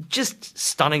 Just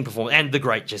stunning performance. And the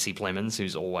great Jesse Plemons,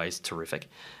 who's always terrific.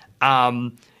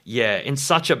 In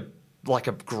such a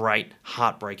great,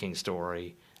 heartbreaking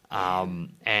story.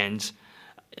 And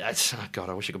God,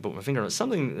 I wish I could put my finger on it. It's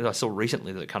something that I saw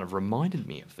recently that kind of reminded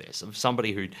me of this, of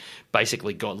somebody who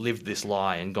basically lived this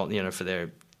lie and got, for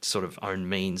their sort of own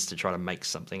means to try to make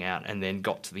something out, and then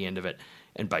got to the end of it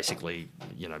and basically,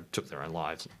 took their own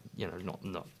lives, not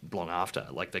long after,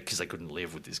 because they couldn't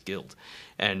live with this guilt.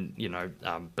 And,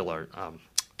 Lakeith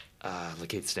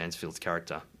Stansfield's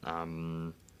character,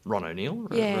 Ron O'Neill.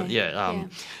 It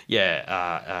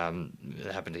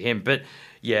happened to him. But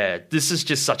yeah, this is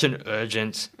just such an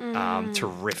urgent,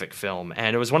 terrific film.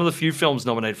 And it was one of the few films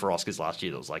nominated for Oscars last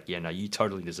year that was like, you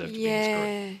totally deserve to be in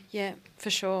this group. Yeah, for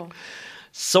sure.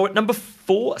 So at number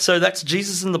 4, so that's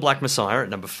Jesus and the Black Messiah at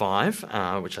number 5,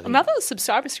 which I think... Another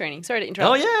subscriber screening. Sorry to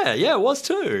interrupt. Oh, yeah, it was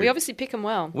too. We obviously pick them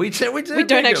well. We do. We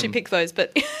don't actually pick those,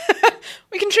 but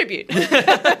we contribute.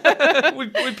 we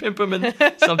pimp them and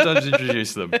sometimes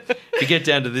introduce them. If you get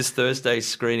down to this Thursday's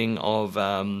screening of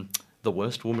The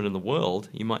Worst Woman in the World,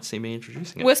 you might see me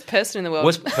introducing it. Worst person in the world.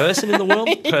 Worst person in the world?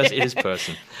 It is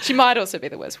person. She might also be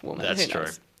the worst woman. That's Who true.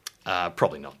 knows?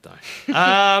 Probably not, though.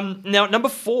 Now, at number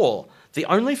 4... the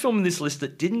only film in this list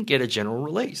that didn't get a general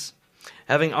release.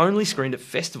 Having only screened at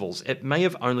festivals, it may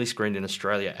have only screened in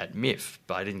Australia at MIFF,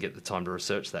 but I didn't get the time to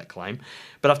research that claim.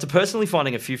 But after personally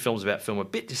finding a few films about film a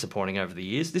bit disappointing over the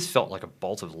years, this felt like a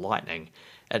bolt of lightning.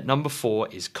 At number 4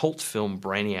 is cult film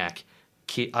brainiac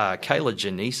Kayla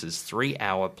Janice's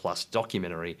 3-hour-plus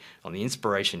documentary on the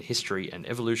inspiration, history, and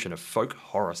evolution of folk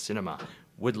horror cinema,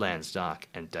 Woodlands Dark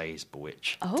and Days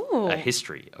Bewitched. Oh. A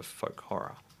history of folk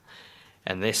horror.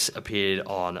 And this appeared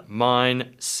on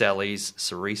mine, Sally's,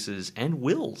 Cerese's, and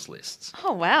Will's lists.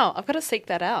 Oh, wow. I've got to seek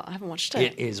that out. I haven't watched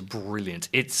it. It is brilliant.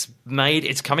 It's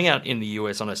coming out in the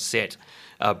US on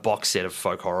a box set of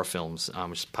folk horror films,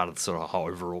 which is part of the sort of whole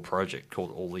overall project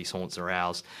called All These Haunts Are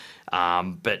Ours.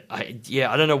 But I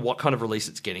don't know what kind of release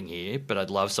it's getting here, but I'd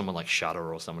love someone like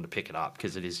Shudder or someone to pick it up,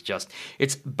 because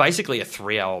it's basically a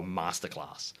 3-hour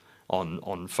masterclass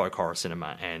on folk horror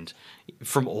cinema, and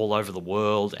from all over the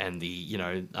world, and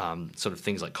the sort of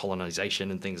things like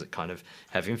colonization and things that kind of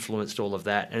have influenced all of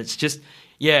that. And it's just,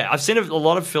 I've seen a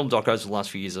lot of film docos the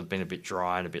last few years have been a bit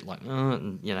dry and a bit like,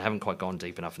 and, haven't quite gone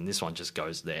deep enough, and this one just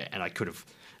goes there, and I could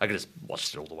just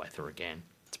watched it all the way through again.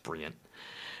 It's brilliant.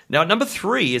 Now, at number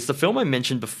 3 is the film I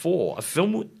mentioned before.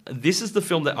 This is the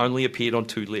film that only appeared on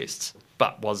 2 lists,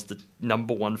 but was the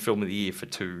number 1 film of the year for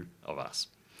 2 of us.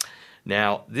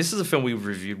 Now, this is a film we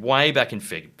reviewed way back in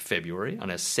February on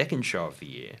our second show of the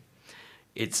year.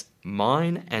 It's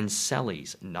mine and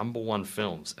Sally's number 1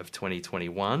 films of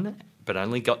 2021, but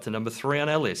only got to number 3 on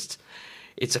our list.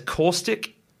 It's a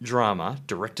caustic drama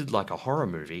directed like a horror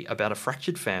movie about a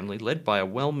fractured family led by a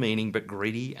well-meaning but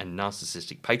greedy and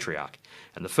narcissistic patriarch.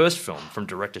 And the first film from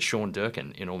director Sean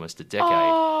Durkin in almost a decade.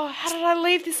 Oh, how did I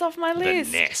leave this off my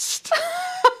list? The Nest.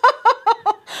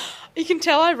 Are you can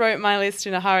tell I wrote my list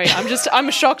in a hurry.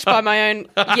 I'm shocked by my own.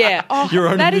 Yeah, Your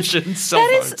own that mission.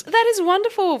 that is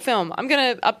wonderful film. I'm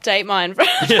going to update mine.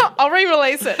 I'll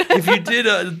re-release it. If you did,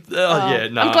 I'm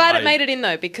glad it made it in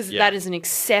though, because that is an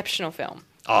exceptional film.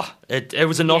 Oh, it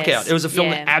was a knockout. Yes, It was a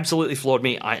film that absolutely floored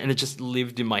me, and it just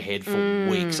lived in my head for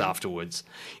weeks afterwards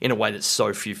in a way that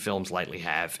so few films lately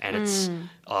have. And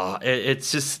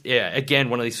it's just, again,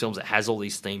 one of these films that has all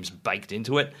these themes baked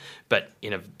into it, but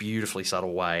in a beautifully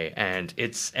subtle way. And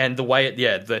the way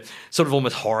the sort of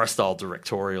almost horror style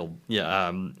directorial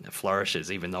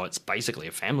flourishes, even though it's basically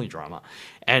a family drama.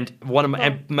 And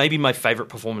and maybe my favorite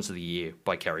performance of the year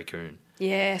by Carrie Coon.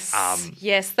 Yes,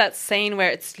 yes, that scene where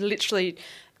it's literally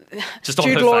just on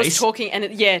Jude her Law's face. talking, and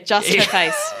just her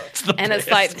face,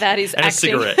 it's like that is and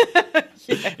acting. A cigarette.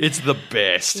 It's the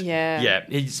best. Yeah.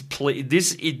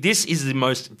 This is the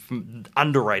most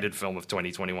underrated film of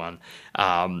 2021.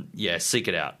 Seek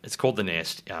it out. It's called The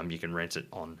Nest. You can rent it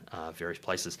on various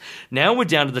places. Now we're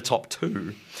down to the top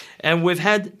 2, and we've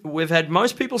had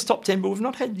most people's top 10, but we've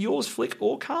not had yours, Flick,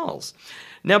 or Carl's.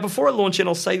 Now, before I launch in,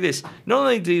 I'll say this. Not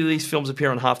only do these films appear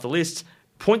on half the lists,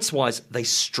 points-wise, they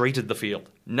streeted the field.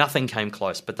 Nothing came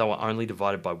close, but they were only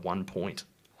divided by 1 point.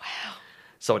 Wow.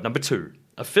 So at number 2,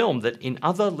 a film that in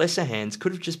other lesser hands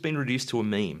could have just been reduced to a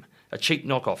meme, a cheap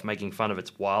knockoff making fun of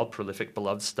its wild, prolific,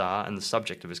 beloved star and the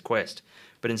subject of his quest,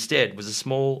 but instead was a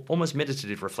small, almost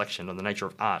meditative reflection on the nature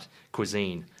of art,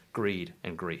 cuisine, greed,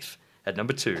 and grief. At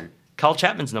number 2, Carl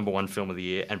Chapman's number 1 film of the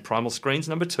year and Primal Screen's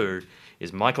number 2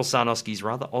 is Michael Sarnowski's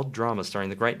rather odd drama starring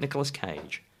the great Nicolas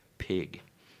Cage, Pig.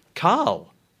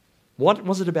 Carl, what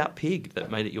was it about Pig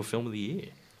that made it your film of the year?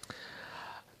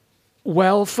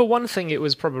 Well, for one thing, it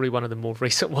was probably one of the more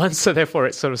recent ones, so therefore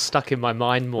it sort of stuck in my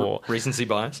mind more. Recency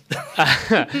bias?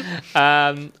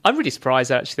 I'm really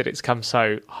surprised, actually, that it's come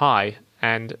so high,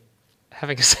 and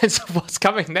having a sense of what's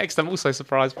coming next, I'm also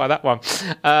surprised by that one.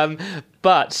 No,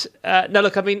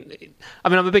 look, I mean,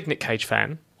 I'm a big Nick Cage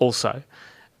fan, also.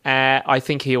 I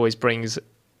think he always brings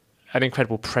an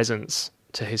incredible presence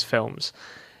to his films.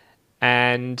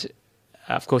 And,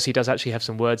 of course, he does actually have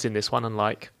some words in this one,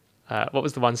 unlike... what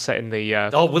was the one set in the...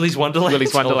 Willy's Wonderland?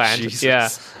 Willy's Wonderland, yeah.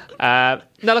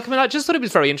 No, look, I just thought it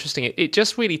was very interesting. It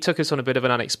just really took us on a bit of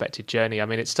an unexpected journey. I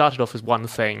mean, it started off as one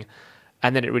thing,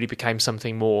 and then it really became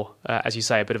something more, as you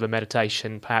say, a bit of a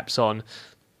meditation, perhaps on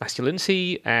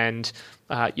masculinity and,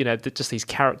 just these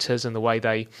characters and the way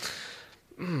they...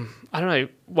 I don't know,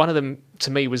 one of them,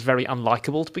 to me, was very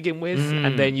unlikable to begin with,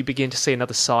 and then you begin to see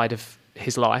another side of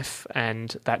his life,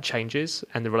 and that changes,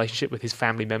 and the relationship with his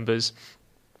family members.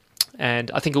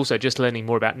 And I think also just learning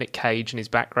more about Nick Cage and his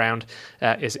background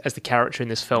as the character in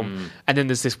this film. And then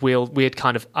there's this weird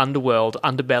kind of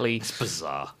underbelly... It's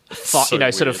bizarre.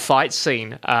 Sort of fight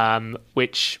scene,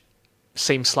 which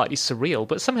seems slightly surreal,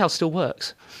 but somehow still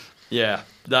works. Yeah,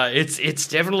 no, it's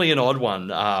definitely an odd one.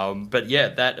 But yeah,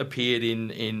 that appeared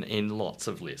in lots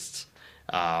of lists.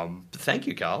 Thank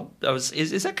you, Carl.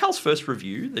 Is that Carl's first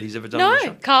review that he's ever done?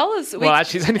 No, Carl is... Well,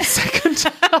 actually, it's only the second.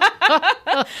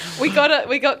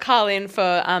 We got Carl in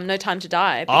for No Time to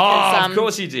Die. Because, of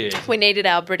course you did. We needed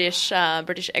our British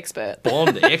expert.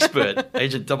 Bond expert,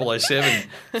 Agent 007.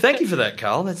 Thank you for that,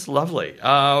 Carl. That's lovely.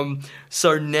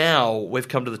 So now we've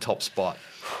come to the top spot.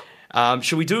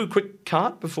 Should we do a quick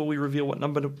cart before we reveal what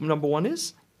number 1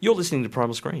 is? You're listening to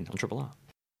Primal Screen on Triple R.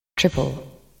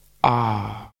 Triple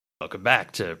R. Welcome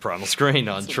back to Primal Screen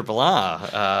on Triple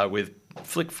R with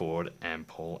Flick Ford and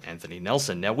Paul Anthony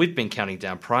Nelson. Now, we've been counting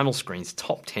down Primal Screen's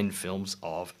top 10 films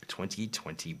of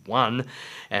 2021,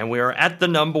 and we're at the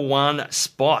number 1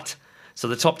 spot. So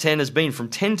the top 10 has been from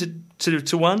 10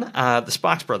 to 1, The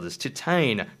Sparks Brothers,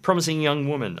 Titane, Promising Young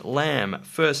Woman, Lamb,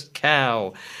 First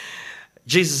Cow,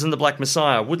 Jesus and the Black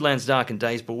Messiah, Woodlands Dark and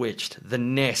Days Bewitched, The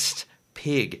Nest,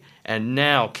 Pig, and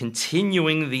now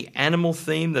continuing the animal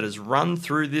theme that has run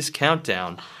through this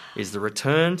countdown is the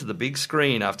return to the big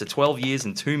screen after 12 years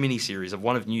and 2 miniseries of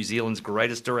one of New Zealand's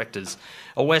greatest directors,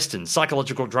 a western,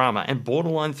 psychological drama and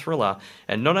borderline thriller,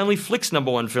 and not only Flick's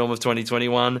number 1 film of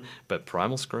 2021, but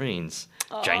Primal Screen's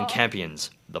Jane Campion's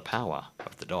The Power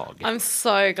of the Dog. I'm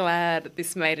so glad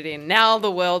this made it in. Now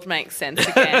the world makes sense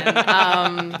again.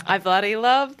 I bloody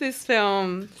love this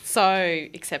film. So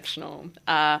exceptional.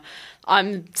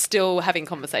 I'm still having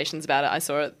conversations about it. I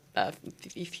saw it a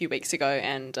few weeks ago,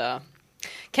 and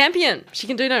Campion, she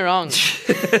can do no wrong.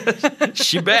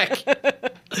 She back.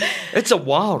 It's a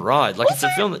wild ride. Like, it's a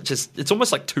film that it's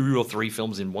almost like 2 or 3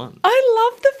 films in one. I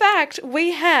love the fact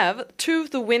we have 2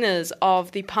 of the winners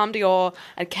of the Palme d'Or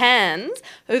at Cannes,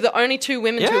 who are the only 2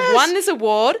 women to have won this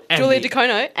award, And Julia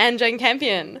Ducournau and Jane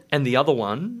Campion. And the other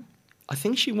one, I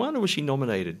think she won, or was she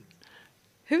nominated?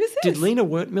 Who was this? Did Lena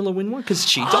Wertmüller win one? Because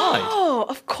she died Oh,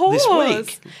 of course. this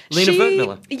week. Lena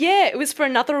Wertmüller. Yeah, it was for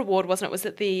another award, wasn't it? Was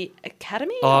it the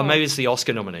Academy? Oh, maybe it's the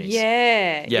Oscar nominees.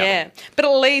 Yeah. But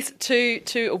at least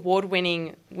two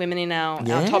award-winning women in our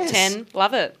top 10.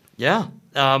 Love it. Yeah.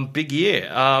 Big year.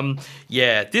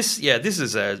 This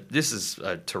is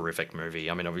a terrific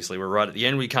movie. I mean, obviously we're right at the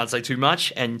end. We can't say too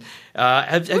much. And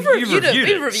have you reviewed it?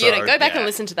 We've reviewed it. Go back and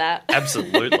listen to that.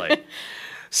 Absolutely.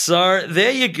 So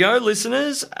there you go,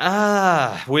 listeners.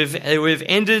 We've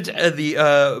ended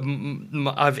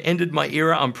I've ended my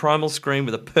era on Primal Screen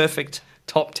with a perfect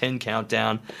top 10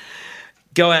 countdown.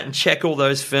 Go out and check all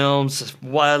those films.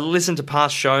 Listen to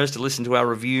past shows to listen to our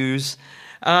reviews.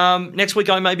 Next week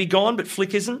I may be gone, but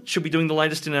Flick isn't. She'll be doing the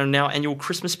latest in our now annual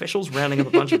Christmas specials, rounding up a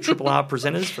bunch of Triple R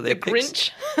presenters for their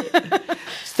picks. Grinch.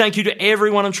 Thank you to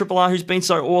everyone on Triple R who's been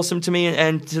so awesome to me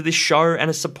and to this show and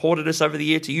has supported us over the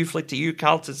year. To you, Flick, to you,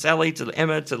 Carl, to Sally, to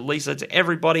Emma, to Lisa, to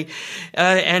everybody,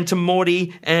 and to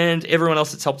Morty and everyone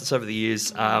else that's helped us over the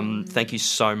years. Thank you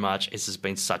so much. This has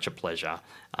been such a pleasure.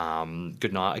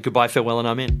 Good night, goodbye, farewell, and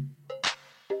I'm in.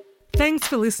 Thanks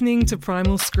for listening to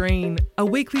Primal Screen, a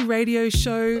weekly radio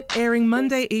show airing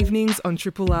Monday evenings on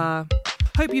Triple R.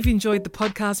 Hope you've enjoyed the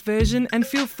podcast version and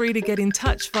feel free to get in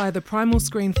touch via the Primal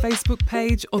Screen Facebook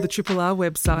page or the Triple R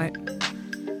website.